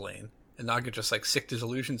Dazzle lane. And Naga just sicked his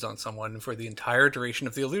illusions on someone, and for the entire duration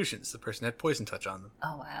of the illusions, the person had poison touch on them.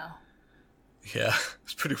 Oh, wow. Yeah,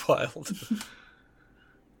 it's pretty wild.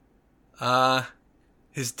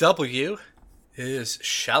 His W is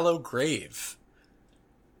Shallow Grave.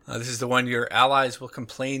 This is the one your allies will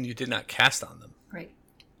complain you did not cast on them. Right.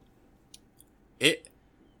 It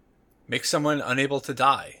makes someone unable to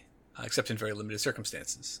die, except in very limited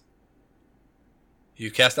circumstances.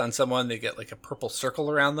 You cast on someone, they get like a purple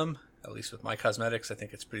circle around them. At least with my cosmetics, I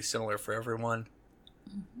think it's pretty similar for everyone.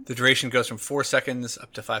 Mm-hmm. The duration goes from 4 seconds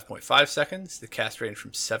up to 5.5 seconds. The cast range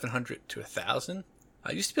from 700 to 1,000.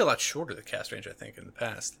 It used to be a lot shorter, the cast range, I think, in the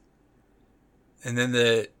past. And then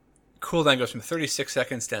the cooldown goes from 36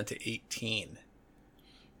 seconds down to 18.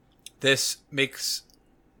 This makes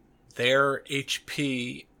their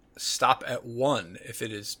HP stop at 1 if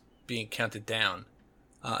it is being counted down.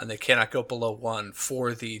 And they cannot go below 1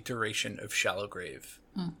 for the duration of Shallow Grave.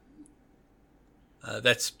 Mm.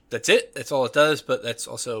 That's it. That's all it does, but that's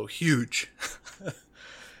also huge.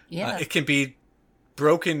 Yeah. It can be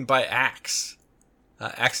broken by Axe.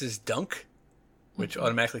 Axe's Dunk, which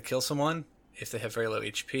automatically kills someone if they have very low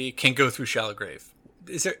HP, can go through Shallow Grave.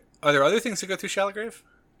 Are there other things that go through Shallow Grave?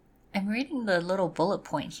 I'm reading the little bullet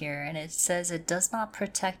point here, and it says it does not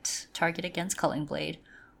protect target against Culling Blade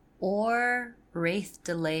or Wraith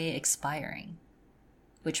delay expiring,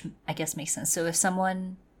 which I guess makes sense. So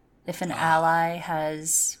if an ally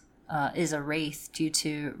is a Wraith due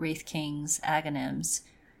to Wraith King's Aghanims,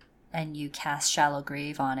 and you cast Shallow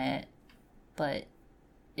Grave on it, but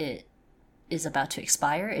it is about to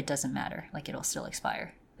expire, it doesn't matter. Like, it'll still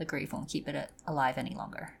expire. The Grave won't keep it alive any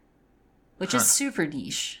longer. Which is super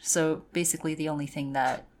niche. So basically the only thing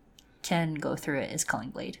that can go through it is Culling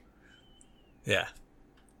Blade. Yeah.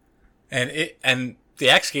 And the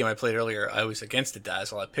Axe game I played earlier, I was against the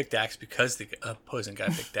Dazzle. I picked Axe because the opposing guy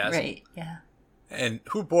picked Dazzle. Right, yeah. And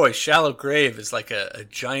boy, Shallow Grave is like a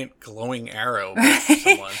giant glowing arrow for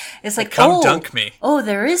someone. It's like, come dunk me. Oh,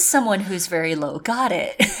 there is someone who's very low. Got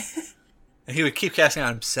it. And he would keep casting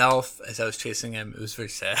on himself as I was chasing him. It was very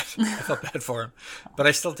sad. I felt bad for him. But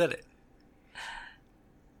I still did it.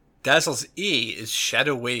 Dazzle's E is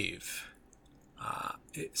Shadow Wave.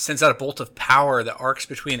 It sends out a bolt of power that arcs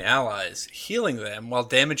between allies, healing them while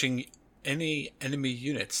damaging any enemy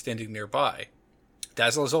unit standing nearby.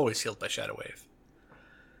 Dazzle is always healed by Shadow Wave.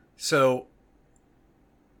 So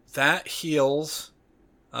that heals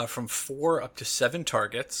from 4 up to 7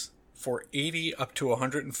 targets for 80 up to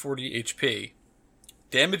 140 HP.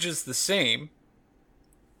 Damage is the same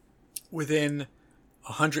within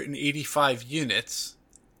 185 units,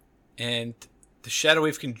 and the Shadow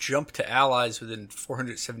Wave can jump to allies within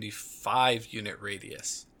 475 unit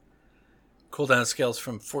radius. Cooldown scales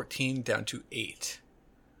from 14 down to 8.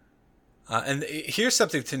 And here's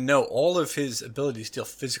something to note. All of his abilities deal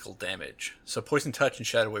physical damage. So Poison Touch and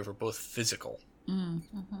Shadow Wave are both physical.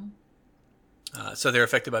 Mm-hmm. So they're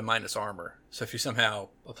affected by minus armor. So if you somehow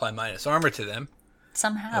apply minus armor to them,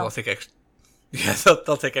 Somehow. they'll take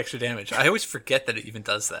extra damage. I always forget that it even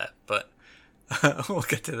does that, but we'll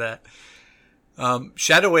get to that.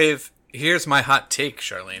 Shadow Wave, here's my hot take,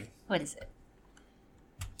 Charlene. What is it?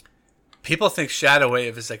 People think Shadow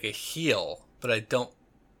Wave is like a heal, but I don't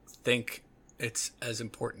think it's as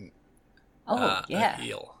important. Oh, yeah. A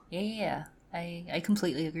heal. Yeah. I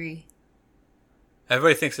completely agree.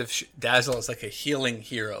 Everybody thinks of Dazzle as like a healing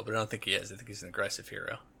hero, but I don't think he is. I think he's an aggressive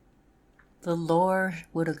hero. The lore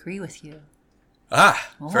would agree with you.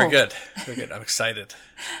 Very good. Very good. I'm excited.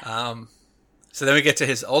 So then we get to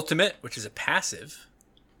his ultimate, which is a passive.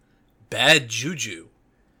 Bad Juju.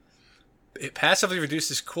 It passively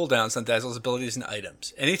reduces cooldowns on Dazzle's abilities and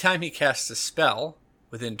items. Anytime he casts a spell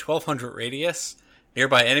within 1200 radius,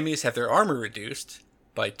 nearby enemies have their armor reduced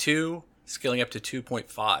by 2, scaling up to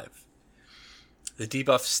 2.5. The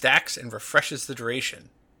debuff stacks and refreshes the duration.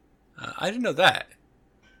 I didn't know that.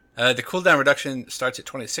 The cooldown reduction starts at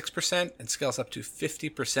 26% and scales up to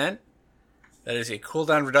 50%. That is a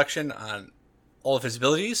cooldown reduction on all of his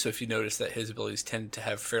abilities. So if you notice that his abilities tend to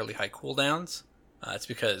have fairly high cooldowns, it's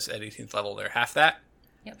because at 18th level they're half that.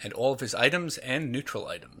 Yep. And all of his items and neutral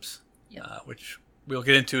items, Yep. Which we'll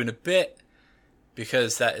get into in a bit,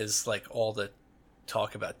 because that is like all the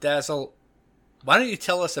talk about Dazzle. Why don't you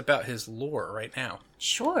tell us about his lore right now?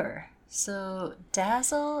 Sure. So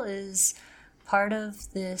Dazzle is part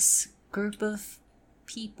of this group of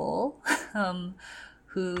people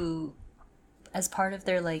who, as part of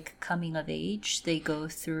their like coming of age, they go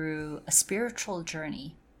through a spiritual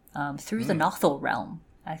journey through the Nothel realm,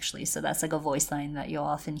 actually. So that's like a voice line that you'll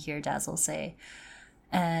often hear Dazzle say.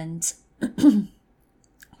 And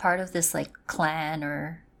part of this like clan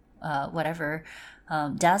or whatever,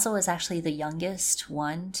 Dazzle is actually the youngest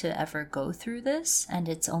one to ever go through this, and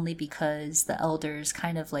it's only because the elders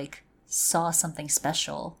kind of like saw something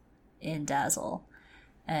special in Dazzle,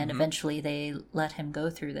 and eventually they let him go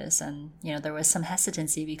through this. And there was some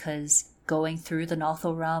hesitancy because going through the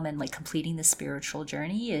Nothel realm and like completing the spiritual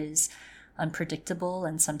journey is unpredictable,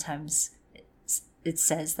 and sometimes it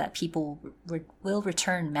says that people will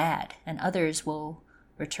return mad and others will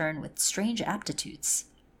return with strange aptitudes.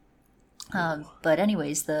 But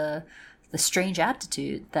anyways, the strange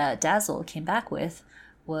aptitude that Dazzle came back with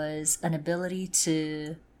was an ability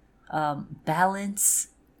to balance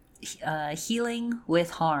healing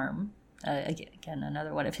with harm. Again,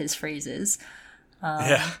 another one of his phrases.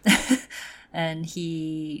 And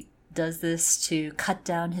he does this to cut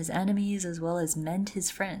down his enemies as well as mend his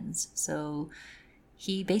friends. So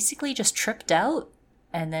he basically just tripped out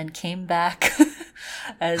and then came back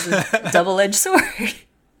as a double-edged sword.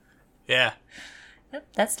 Yeah. Yep,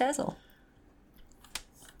 that's Dazzle.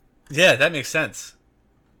 Yeah, that makes sense.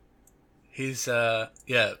 He's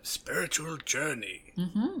spiritual journey.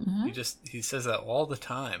 He says that all the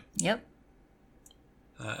time. Yep.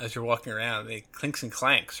 As you're walking around, he clinks and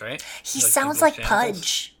clanks, right? He sounds like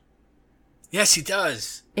Pudge. Yes, he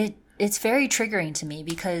does. It's very triggering to me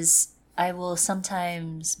because I will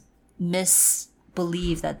sometimes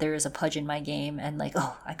misbelieve that there is a Pudge in my game and like,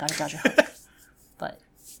 oh, I gotta dodge a hook. But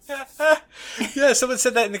yeah, someone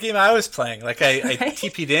said that in the game I was playing. Like I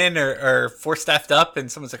TP'd in or four-staffed up,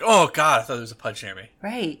 and someone's like, "Oh God, I thought there was a Pudge near me."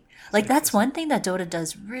 Right, like that's one thing that Dota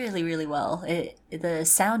does really, really well. The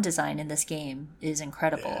sound design in this game is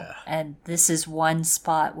incredible, and this is one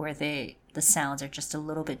spot where the sounds are just a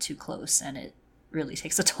little bit too close, and it really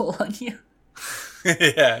takes a toll on you.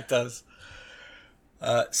 Yeah, it does.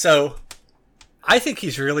 So, I think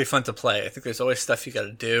he's really fun to play. I think there's always stuff you got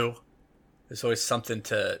to do. There's always something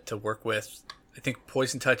to work with. I think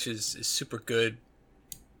Poison Touch is super good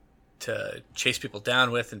to chase people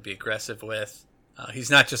down with and be aggressive with.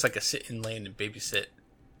 He's not just like a sit in lane and babysit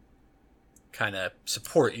kind of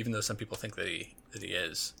support, even though some people think that he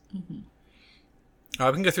is. We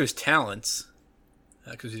can go through his talents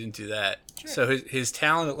because we didn't do that. Sure. So his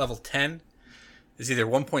talent at level 10 is either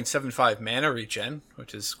 1.75 mana regen,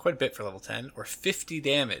 which is quite a bit for level 10, or 50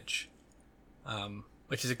 damage,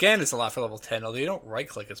 which is again is a lot for level 10. Although you don't right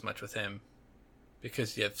click as much with him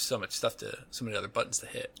because you have so many other buttons to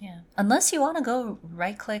hit. Yeah, unless you want to go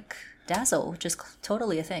right click dazzle, which is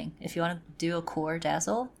totally a thing. If you want to do a core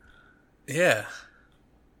dazzle. Yeah.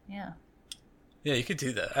 Yeah. Yeah, you could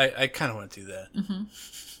do that. I kind of want to do that.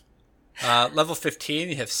 Level 15,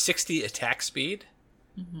 you have 60 attack speed,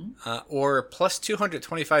 or plus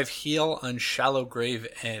 225 heal on Shallow Grave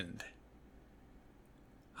End.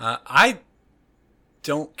 I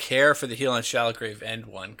don't care for the heal on Shallow Grave End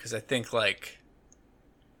one, because I think, like,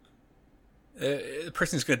 the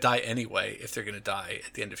person's going to die anyway if they're going to die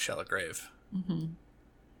at the end of Shallow Grave.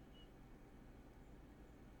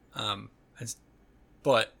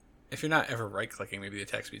 But if you're not ever right-clicking, maybe the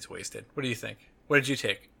attack speed's wasted. What do you think? What did you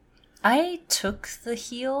take? I took the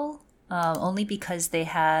heal only because they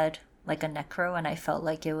had like a necro, and I felt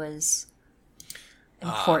like it was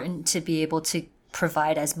important to be able to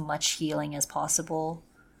provide as much healing as possible.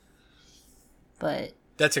 But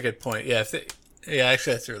that's a good point. Yeah,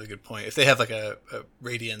 actually, that's a really good point. If they have like a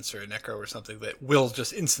Radiance or a Necro or something that will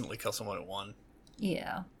just instantly kill someone at one.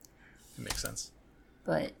 Yeah. It makes sense.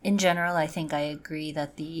 But in general, I think I agree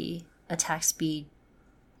that the attack speed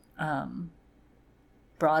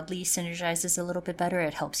broadly synergizes a little bit better.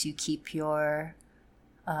 It helps you keep your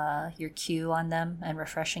Q on them and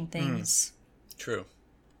refreshing things. True.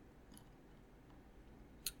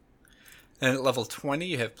 And at level 20,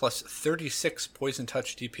 you have plus 36 Poison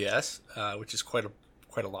Touch DPS, which is quite a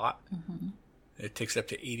lot. It takes it up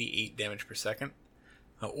to 88 damage per second,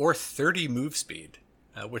 or 30 move speed,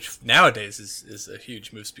 which nowadays is a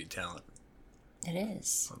huge move speed talent. It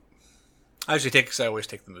is. I usually I always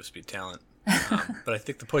take the move speed talent, but I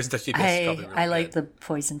think the Poison Touch DPS is probably really I good. like the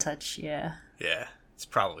Poison Touch. Yeah. Yeah, it's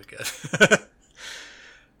probably good.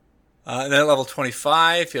 And then at level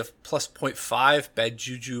 25, you have plus 0.5 Bad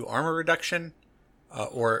Juju armor reduction,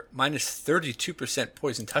 or minus 32%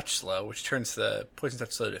 Poison Touch slow, which turns the Poison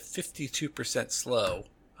Touch slow to 52% slow.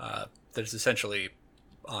 That is essentially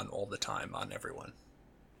on all the time on everyone.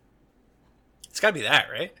 It's got to be that,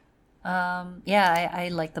 right? Yeah, I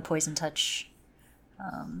like the Poison Touch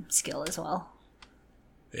skill as well.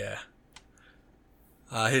 Yeah.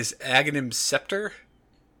 His Aghanim Scepter.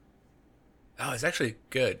 Oh, it's actually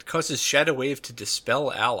good. Causes Shadow Wave to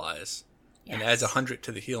dispel allies and adds 100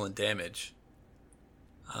 to the heal and damage.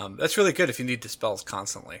 That's really good if you need dispels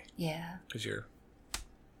constantly. Yeah. Because you're...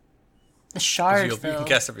 The shard, you can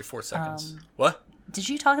cast every 4 seconds. What? Did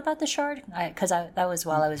you talk about the shard? Because that was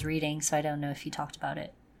while I was reading, so I don't know if you talked about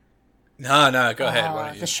it. No, go ahead. Why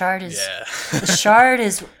don't you? The shard is... Yeah. The shard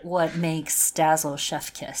is what makes Dazzle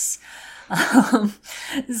Chef Kiss.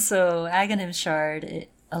 So, Aghanim Shard...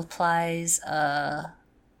 It applies how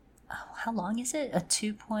long is it? A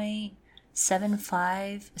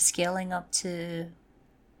 2.75 scaling up to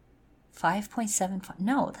 5.75.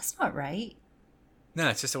 No, that's not right. No,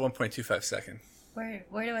 it's just a 1.25 second. Where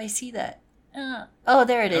do I see that? Oh,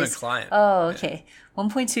 there it is. Client. Oh, okay.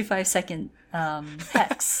 1.25 second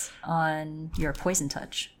hex on your Poison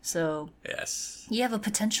Touch. So yes, you have a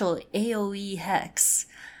potential AoE hex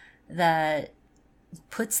that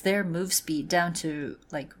puts their move speed down to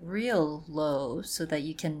like real low so that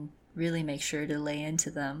you can really make sure to lay into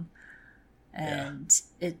them. And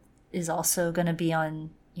it is also going to be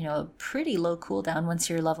on, a pretty low cooldown once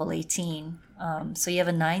you're level 18. So you have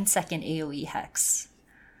a 9-second AoE hex,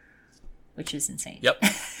 which is insane. Yep.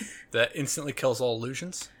 That instantly kills all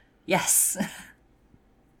illusions. Yes.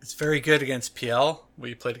 It's very good against PL.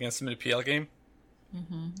 We played against them in a PL game.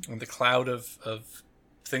 And the cloud of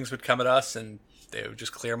things would come at us and they would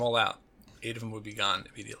just clear them all out. 8 of them would be gone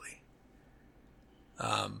immediately.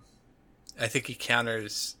 I think he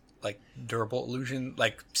counters like durable illusion,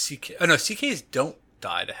 like CK. Oh no, CKs don't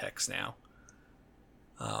die to Hex now.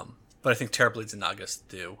 But I think Terrorblades and Nagas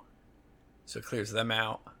do. So it clears them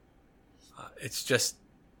out. It's a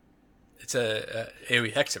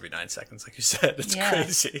AoE Hex every 9 seconds, like you said. It's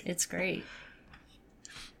crazy. It's great.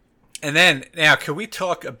 And then, now, can we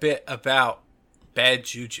talk a bit about Bad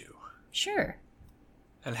Juju? Sure.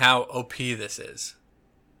 And how OP this is.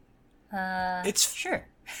 It's sure.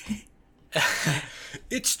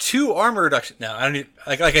 It's 2 armor reduction. No, I don't need,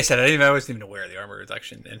 like I said, I wasn't even aware of the armor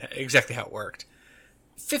reduction and exactly how it worked.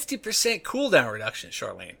 50% cooldown reduction,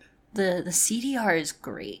 Charlene. The CDR is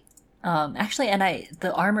great. Actually, and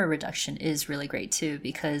the armor reduction is really great too,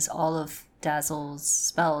 because all of Dazzle's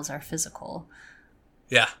spells are physical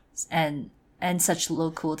Yeah. and such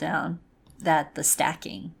low cooldown that the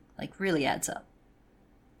stacking like really adds up.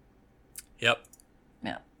 Yep.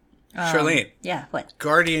 Yeah. Charlene. Yeah. What?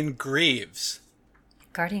 Guardian Greaves.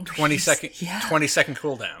 Guardian 20 Greaves. second, Yeah. 20 second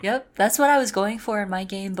cooldown. Yep. That's what I was going for in my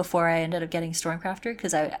game before I ended up getting Stormcrafter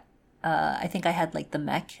because I think I had like the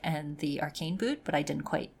mech and the arcane boot, but I didn't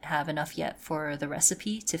quite have enough yet for the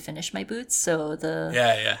recipe to finish my boots. So the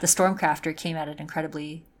Stormcrafter came at an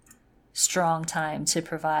incredibly strong time to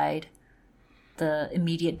provide the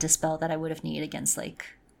immediate dispel that I would have needed against like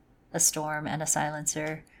a storm and a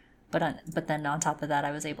silencer. But then on top of that,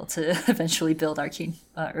 I was able to eventually build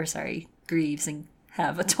Greaves and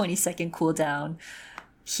have a 20-second cooldown,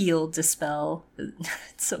 heal, dispel.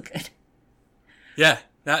 It's so good. Yeah.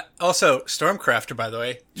 Also, Stormcrafter, by the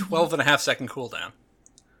way, 12 and a half second cooldown.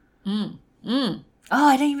 Oh,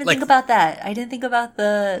 I didn't even think about that. I didn't think about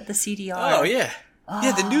the CDR. Oh, yeah.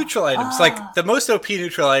 Yeah, the neutral items. Like, the most OP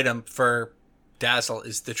neutral item for Dazzle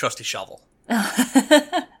is the Trusty Shovel.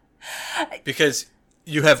 Because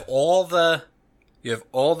you have all the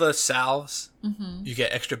salves, you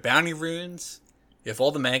get extra bounty runes, you have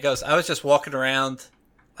all the mangoes. I was just walking around,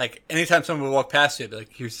 like, anytime someone would walk past you, I'd be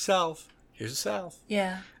like, here's a salve. Here's a salve.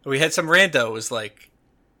 Yeah. We had some rando who was like,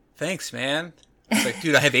 thanks, man. It's like,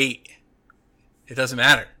 dude, I have 8. It doesn't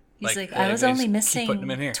matter. He's like, I was only missing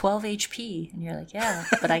 12 HP. And you're like, yeah,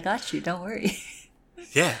 but I got you. Don't worry.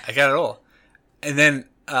 Yeah, I got it all. And then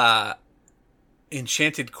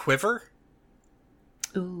Enchanted Quiver.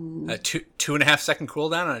 Ooh. 2.5 second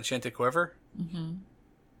cooldown on Enchanted Quiver. Mm-hmm.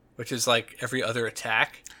 Which is like every other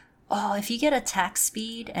attack. Oh, if you get attack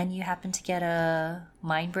speed and you happen to get a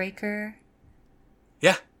Mindbreaker...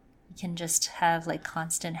 Yeah. You can just have like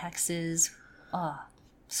constant hexes. Oh,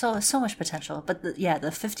 so much potential. But the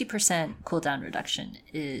 50% cooldown reduction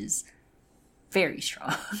is very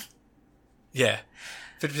strong. Yeah.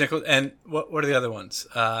 50% cooldown. And what are the other ones?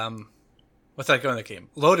 What's that go in the game?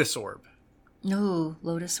 Lotus Orb. Ooh,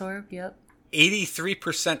 Lotus Orb, yep.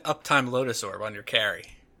 83% uptime Lotus Orb on your carry.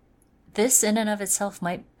 This in and of itself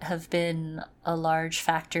might have been a large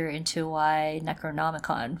factor into why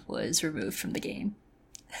Necronomicon was removed from the game.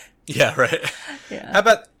 Yeah, right. Yeah.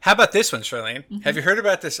 How about this one, Charlene? Mm-hmm. Have you heard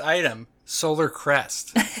about this item, Solar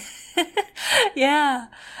Crest? Yeah,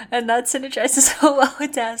 and that synergizes so well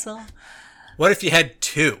with Dazzle. What if you had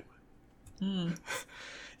 2?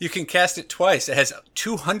 You can cast it twice. It has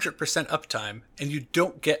 200% uptime, and you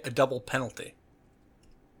don't get a double penalty.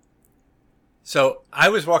 So I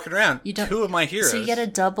was walking around, 2 of my heroes. So you get a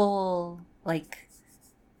double, like,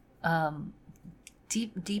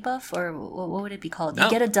 debuff, or what would it be called? No. You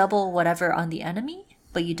get a double whatever on the enemy,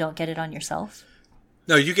 but you don't get it on yourself?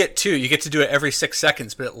 No, you get 2. You get to do it every 6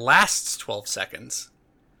 seconds, but it lasts 12 seconds.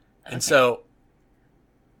 Okay. And so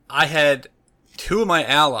I had 2 of my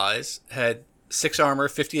allies had 6 armor,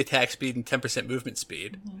 50 attack speed, and 10% movement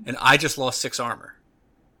speed, and I just lost 6 armor.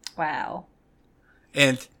 Wow.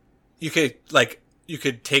 And you could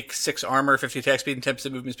take 6 armor, 50 attack speed, and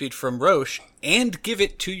 10% movement speed from Roche and give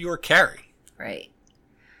it to your carry. Right.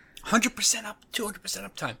 100% up, 200%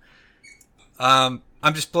 uptime.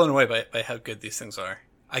 I'm just blown away by how good these things are.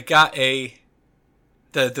 I got the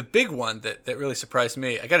big one that really surprised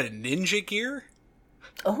me. I got a ninja gear.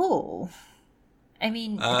 Oh. I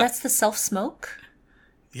mean, that's the self-smoke?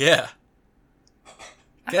 Yeah.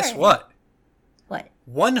 Guess what? What?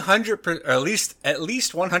 100%, or at least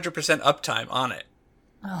 100% uptime on it.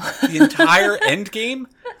 Oh. The entire end game,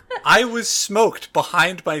 I was smoked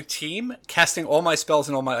behind my team, casting all my spells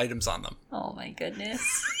and all my items on them. Oh my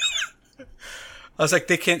goodness. I was like,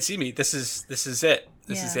 they can't see me. This is it.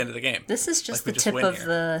 This is the end of the game. This is just the tip of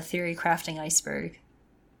the theory crafting iceberg.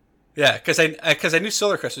 Yeah, because I knew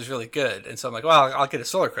Solar Crest was really good, and so I'm like, well, I'll get a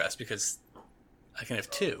Solar Crest because I can have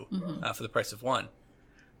 2 for the price of 1.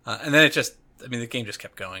 And then the game just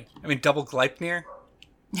kept going. I mean, double Gleipnir,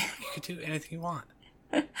 you could do anything you want.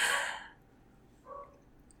 But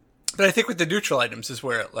I think with the neutral items is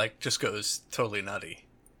where it just goes totally nutty.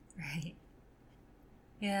 Right.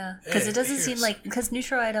 Yeah, because it doesn't seem like, because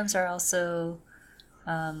neutral items are also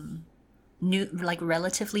new, like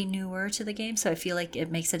relatively newer to the game, so I feel like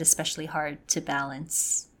it makes it especially hard to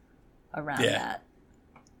balance around that.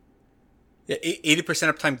 Yeah,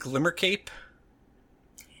 80% uptime Glimmer Cape.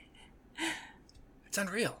 It's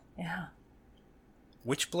unreal. Yeah.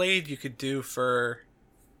 Witchblade you could do for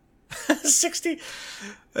 60.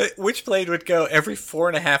 Witchblade would go every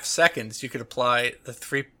 4.5 seconds. You could apply the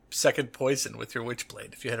 3-second poison with your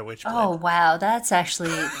Witchblade if you had a Witchblade. Oh, wow. That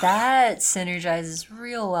synergizes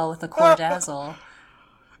real well with the core Dazzle.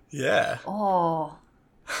 Yeah. Oh.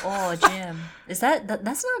 Oh, Jim. Is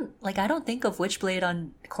that's not, like, I don't think of Witchblade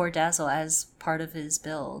on Core Dazzle as part of his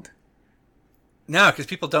build. No, because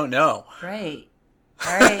people don't know. Right.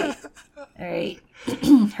 All right. All right.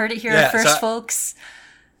 Heard it here first, folks.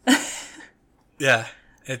 Yeah.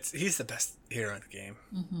 He's the best hero in the game.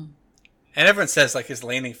 Mm-hmm. And everyone says, like, his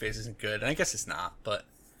laning phase isn't good. And I guess it's not, but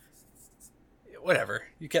whatever.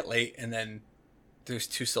 You get late, and then there's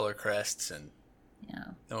 2 solar crests, and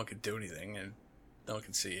no one can do anything, and no one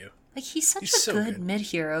can see you. Like, he's such a good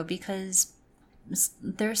mid-hero, because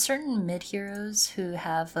there are certain mid-heroes who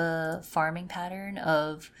have a farming pattern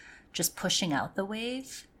of just pushing out the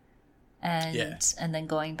wave and then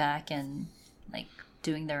going back and, like,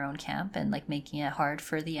 doing their own camp and, like, making it hard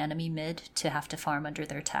for the enemy mid to have to farm under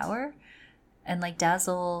their tower. And, like,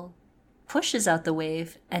 Dazzle pushes out the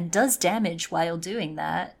wave and does damage while doing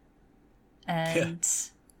that. And,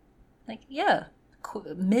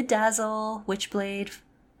 mid Dazzle, Witchblade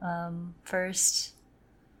first.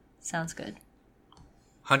 Sounds good.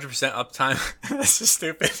 100% uptime. This is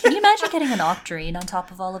stupid. Can you imagine getting an Octarine on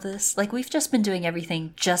top of all of this? Like, we've just been doing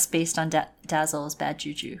everything just based on Dazzle's bad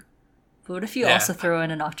juju. But what if you also throw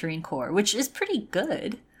in an Octarine core, which is pretty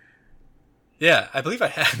good? Yeah, I believe I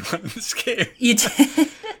had one in this game. You did?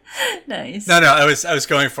 Nice. No, I was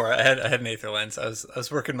going for it. I had an Aether Lens. I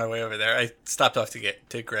was working my way over there. I stopped off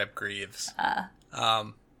to grab Greaves.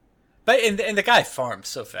 But and the guy farms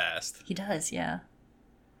so fast. He does, yeah.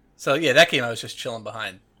 So yeah, that game I was just chilling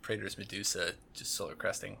behind Praetor's Medusa, just solar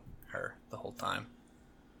cresting her the whole time,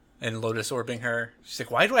 and Lotus orbing her. She's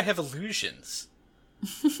like, "Why do I have illusions?"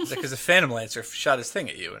 It's like, because the Phantom Lancer shot his thing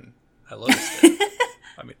at you, and I lotused it.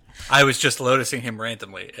 I mean, I was just lotusing him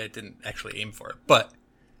randomly. I didn't actually aim for it, but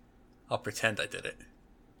I'll pretend I did it.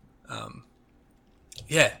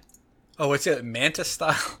 Yeah. Oh, what's it? Mantis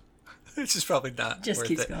style? Which is probably not just worth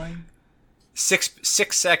keeps it. Going.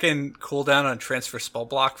 6-second cooldown on transfer spell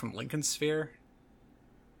block from Lincoln Sphere.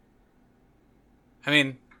 I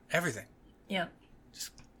mean, everything. Yeah.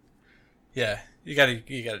 You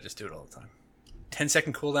gotta just do it all the time.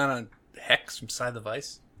 10-second cooldown on Hex from Side of the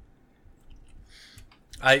Vice.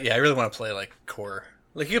 I really want to play like core.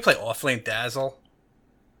 Like, you could play offlane Dazzle,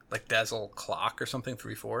 like Dazzle Clock or something,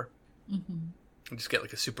 3/4. Mm-hmm. And just get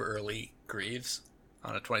like a super early Greaves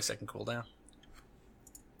on a 20-second cooldown.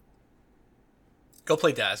 Go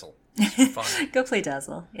play Dazzle. It's fun. Go play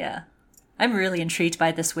Dazzle, yeah. I'm really intrigued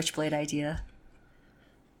by this Witchblade idea.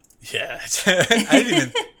 Yeah.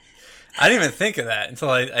 I didn't even think of that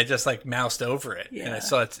until I just like moused over it. Yeah. And I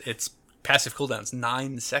saw its passive cooldown's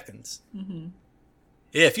 9 seconds. Mm-hmm.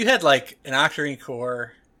 Yeah, if you had like an Octarine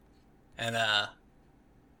Core and a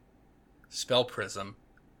Spell Prism,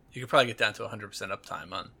 you could probably get down to 100%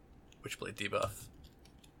 uptime on Witchblade debuff.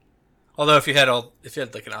 Although if you had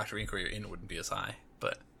like an Octarine Core, your in wouldn't be as high.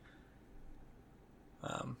 But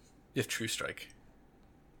you have True Strike.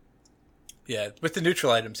 Yeah, with the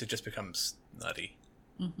neutral items, it just becomes nutty.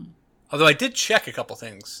 Mm-hmm. Although I did check a couple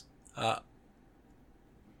things.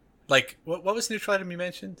 Like, what was the neutral item you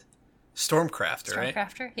mentioned? Stormcrafter, right?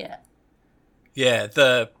 Stormcrafter, yeah. Yeah,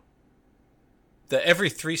 the every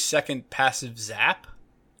 3-second passive zap.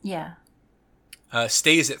 Yeah.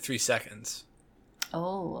 Stays at 3 seconds.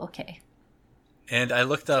 Oh, okay. And I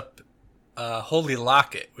looked up Holy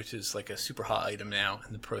Locket, which is like a super hot item now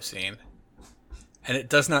in the pro scene. And it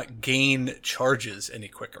does not gain charges any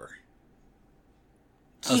quicker.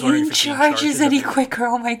 Gain charges any quicker?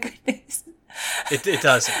 Oh my goodness. It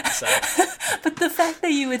doesn't. So. But the fact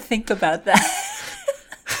that you would think about that.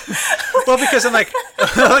 Well, because I'm like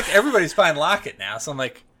everybody's buying Locket now, so I'm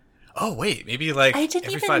like, oh wait, maybe like I didn't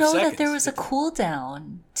every even 5 know seconds. that there was a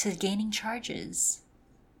cooldown to gaining charges.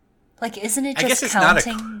 Like, isn't it just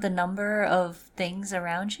counting the number of things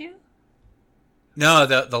around you? No,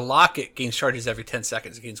 the Locket gains charges every 10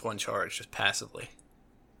 seconds. It gains 1 charge just passively.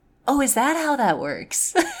 Oh, is that how that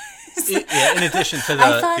works? Yeah, in addition to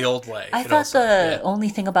the old way. I thought the only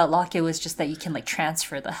thing about Locket was just that you can like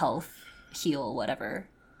transfer the health, heal, whatever.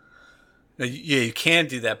 No, yeah, you can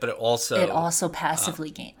do that, but it also passively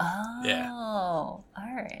gains. Oh, yeah. All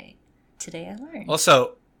right. Today I learned.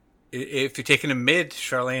 Also, if you're taking a mid,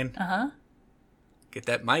 Charlene, get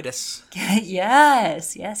that Midas.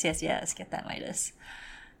 yes. Get that Midas.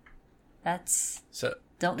 That's so.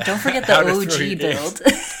 Don't forget the OG build.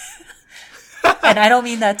 And I don't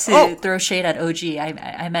mean that to throw shade at OG.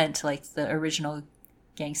 I meant like the original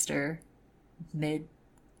gangster mid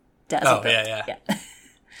Dazzle build. Yeah.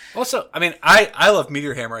 Also, I mean, I love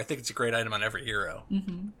Meteor Hammer. I think it's a great item on every hero.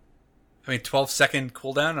 Mm-hmm. I mean, 12-second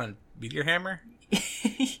cooldown on Meteor Hammer. Yeah.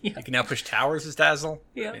 You can now push towers as Dazzle.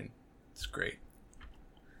 Yeah. I mean, it's great.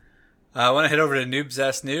 I want to head over to Noobs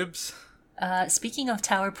Ass Noobs. Speaking of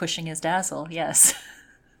tower pushing as Dazzle, yes.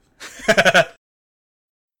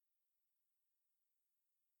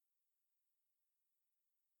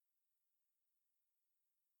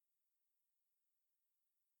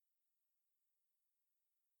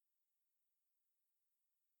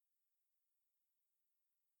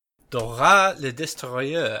 Dora le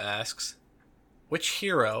Destroyer asks, which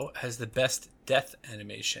hero has the best death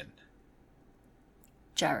animation?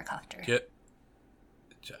 Gyrocopter.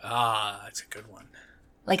 That's a good one.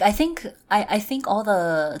 Like I think all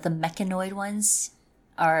the mechanoid ones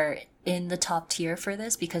are in the top tier for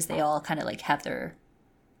this because they all kind of like have their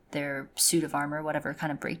suit of armor, whatever,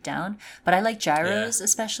 kind of break down. But I like Gyro's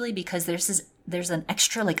especially because there's an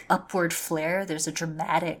extra like upward flare. There's a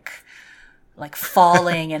dramatic like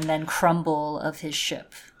falling and then crumble of his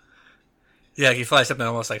ship. Yeah, he flies up and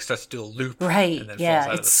almost like starts to do a loop. Right. And then Yeah, falls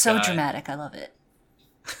out of it's the so sky. dramatic. I love it.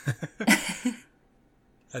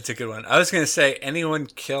 That's a good one. I was going to say anyone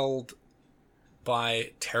killed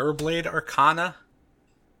by Terrorblade Arcana.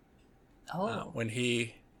 Oh. When he's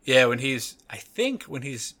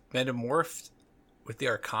metamorphed with the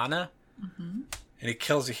Arcana, and he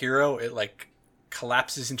kills a hero, it like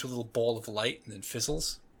collapses into a little ball of light and then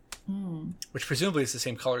fizzles. Which presumably is the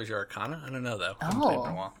same color as your Arcana. I don't know though. I haven't played it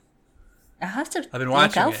in a while. I have to I've been look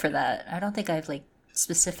watching out it. for that. I don't think I've like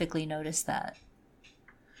specifically noticed that.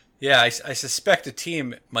 Yeah, I suspect a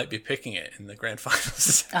team might be picking it in the grand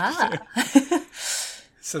finals.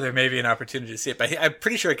 So there may be an opportunity to see it. But I'm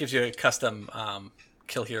pretty sure it gives you a custom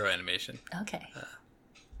kill hero animation. Okay.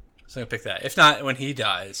 So I'm going to pick that. If not, when he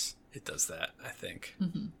dies, it does that, I think.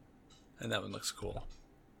 And that one looks cool.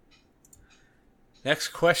 Next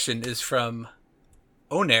question is from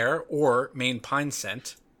Onair or Main Pine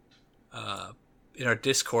Scent. In our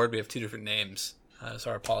Discord, we have two different names.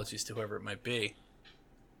 So our apologies to whoever it might be.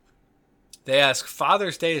 They ask,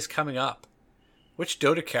 Father's Day is coming up. Which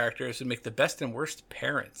Dota characters would make the best and worst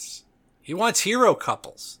parents? He wants hero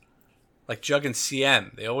couples. Like Jug and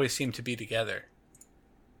CM. They always seem to be together.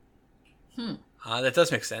 That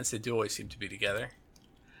does make sense. They do always seem to be together.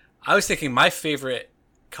 I was thinking my favorite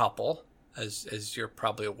couple, as you're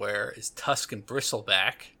probably aware, is Tusk and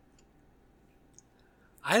Bristleback.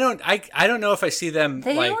 I don't know if I see them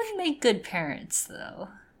They like... wouldn't make good parents, though.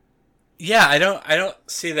 Yeah, I don't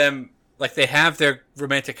see them... Like, they have their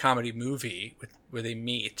romantic comedy movie where they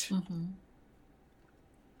meet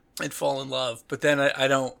and fall in love. But then I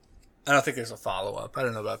don't think there's a follow-up. I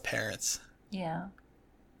don't know about parents. Yeah.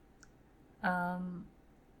 I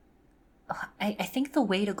think the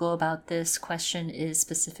way to go about this question is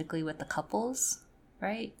specifically with the couples,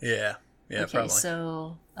 right? Yeah. Yeah, Okay, probably.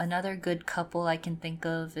 so another good couple I can think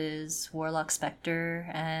of is Warlock Spectre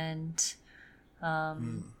and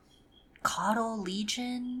Caudal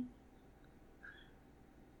Legion.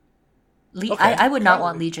 Okay. I would not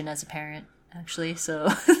want Legion as a parent, actually, so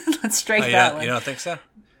let's strike that one. You don't think so?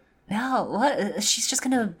 No, what? She's just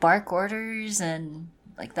gonna bark orders and,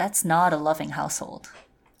 like, that's not a loving household.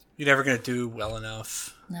 You're never going to do well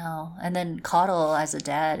enough. No. And then Caudal as a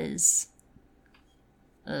dad is...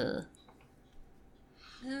 Yeah,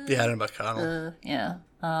 I don't know about Connell. yeah.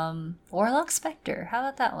 Warlock Spectre, how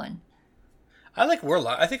about that one? I like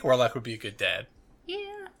Warlock. I think Warlock would be a good dad.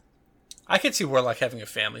 Yeah. I could see Warlock having a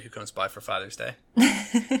family who comes by for Father's Day.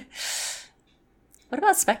 What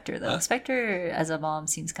about Spectre, though? Spectre as a mom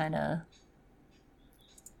seems kind of...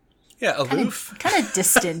 Yeah, aloof. Kind of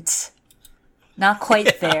distant. Not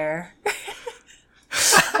quite there.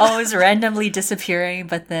 Always randomly disappearing,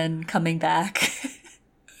 but then coming back.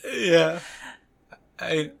 Yeah.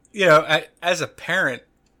 As a parent,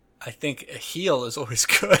 I think a heel is always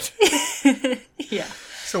good. Yeah.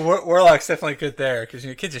 So Warlock's definitely good there, because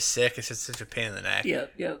your kids are sick. It's just such a pain in the neck.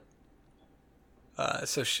 Yep.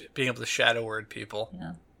 So being able to shadow word people.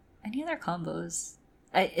 Yeah. Any other combos?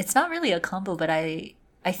 It's not really a combo, but I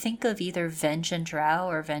think of either Venge and Drow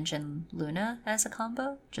or Venge and Luna as a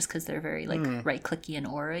combo, just because they're very right-clicky and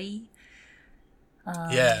aura-y.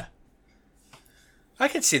 Yeah. I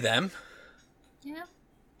could see them. Yeah.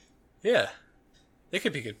 Yeah. They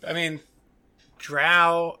could be good. I mean,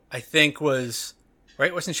 Drow, I think, was...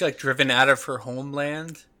 Right? Wasn't she, like, driven out of her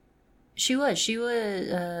homeland? She was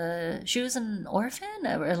an orphan,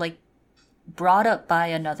 or, like, brought up by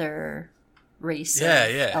another race of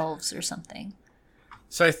elves or something.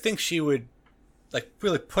 So I think she would, like,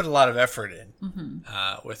 really put a lot of effort in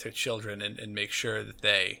with her children and make sure that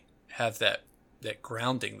they have that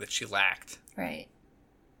grounding that she lacked. Right.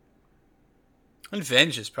 And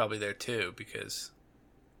Venge is probably there, too, because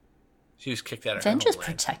she was kicked out of Venge her is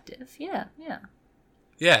homeland. protective. Yeah.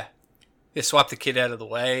 Yeah. They swap the kid out of the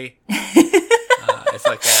way. It's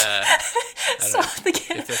like I don't So know. the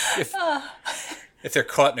kid, If they're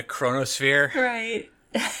caught in a chronosphere. right?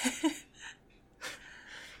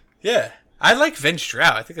 Yeah. I like Venge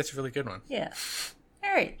Drought. I think that's a really good one. Yeah.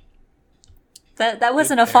 All right. That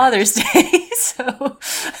wasn't a Good Father's Day, so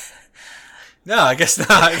No, I guess not.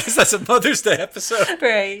 I guess that's a Mother's Day episode.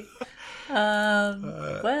 right.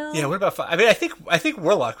 Well, Yeah, what about... I mean, I think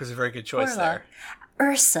Warlock was a very good choice Warlock.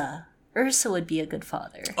 there. Ursa would be a good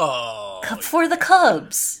father. Oh. For the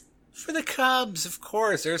Cubs. For the Cubs, of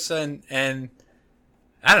course. Ursa and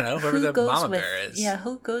I don't know, whoever the mama with, bear is. Yeah,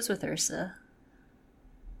 who goes with Ursa?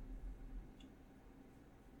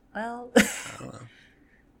 Well, I don't know.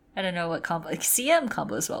 I don't know what combo. CM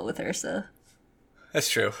combos well with Ursa, That's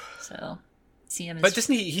true. so CM is. But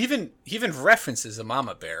doesn't he even references a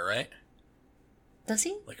mama bear, right? Does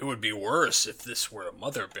he? Like, it would be worse if this were a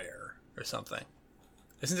mother bear or something.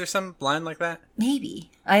 Isn't there some line like that?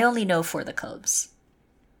 Maybe. I only know for the Cubs.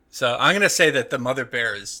 So I'm going to say that the mother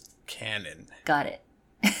bear is canon. Got it.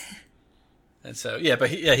 And so, yeah,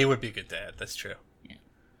 but he would be a good dad. That's true. Yeah.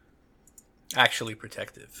 Actually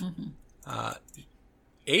protective.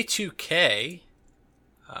 A2K,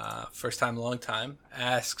 first time, long time,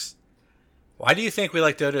 asks, why do you think We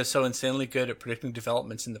Like Dota is so insanely good at predicting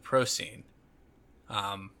developments in the pro scene?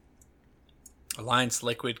 Alliance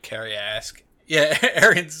Liquid Carry ask. Yeah,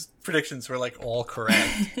 Arian's predictions were like all correct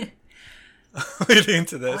leading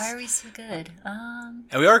into this. Why are we so good? And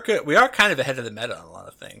we are good. We are kind of ahead of the meta on a lot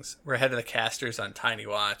of things. We're ahead of the casters on Tiny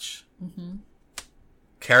Watch.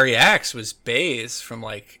 Carry Axe was Baze from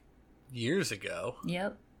like years ago,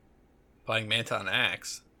 Yep. buying Manton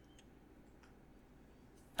Axe.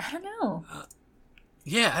 I don't know.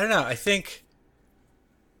 Yeah, I don't know. I think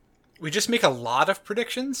we just make a lot of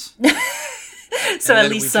predictions. So and at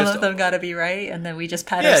then least we some just- of them got to be right, and then we just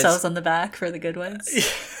pat Yeah, ourselves on the back for the good ones.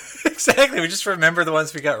 Exactly. We just remember the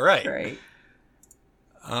ones we got right. Right.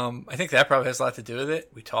 I think that probably has a lot to do with it.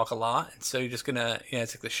 We talk a lot, and so you're just gonna,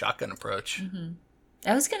 it's like the shotgun approach.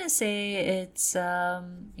 I was gonna say it's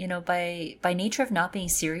by nature of not being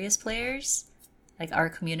serious players, like our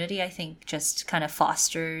community, I think just kind of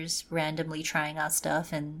fosters randomly trying out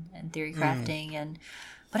stuff and theory crafting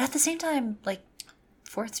but at the same time, like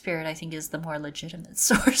Fourth Spirit, I think is the more legitimate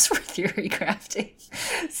source for theory crafting.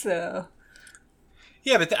 So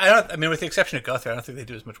Yeah, but I mean, with the exception of Guthrie, I don't think they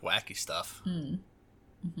do as much wacky stuff.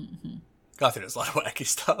 Guthrie does a lot of wacky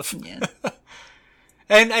stuff. yeah,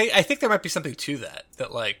 And I think there might be something to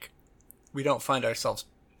that like, we don't find ourselves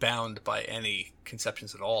bound by any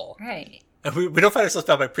conceptions at all. right. And we don't find ourselves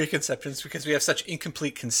bound by preconceptions because we have such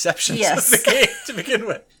incomplete conceptions Yes. of the game to begin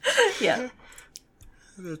with. Yeah.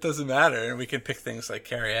 It doesn't matter, and we can pick things like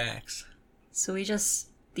Carry Axe. So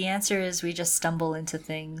the answer is we just stumble into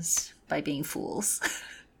things by being fools.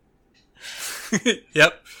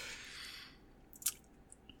 Yep.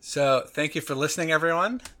 So, thank you for listening,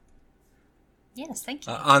 everyone. Yes, thank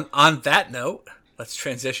you. On that note, let's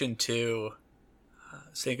transition to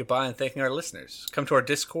saying goodbye and thanking our listeners. Come to our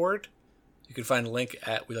Discord. You can find a link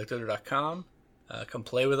at weliketoder.com. Come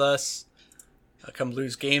play with us. Come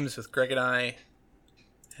lose games with Greg and I.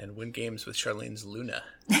 And win games with Charlene's Luna.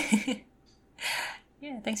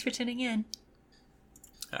 Yeah, thanks for tuning in.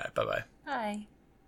 All right, bye-bye. Bye.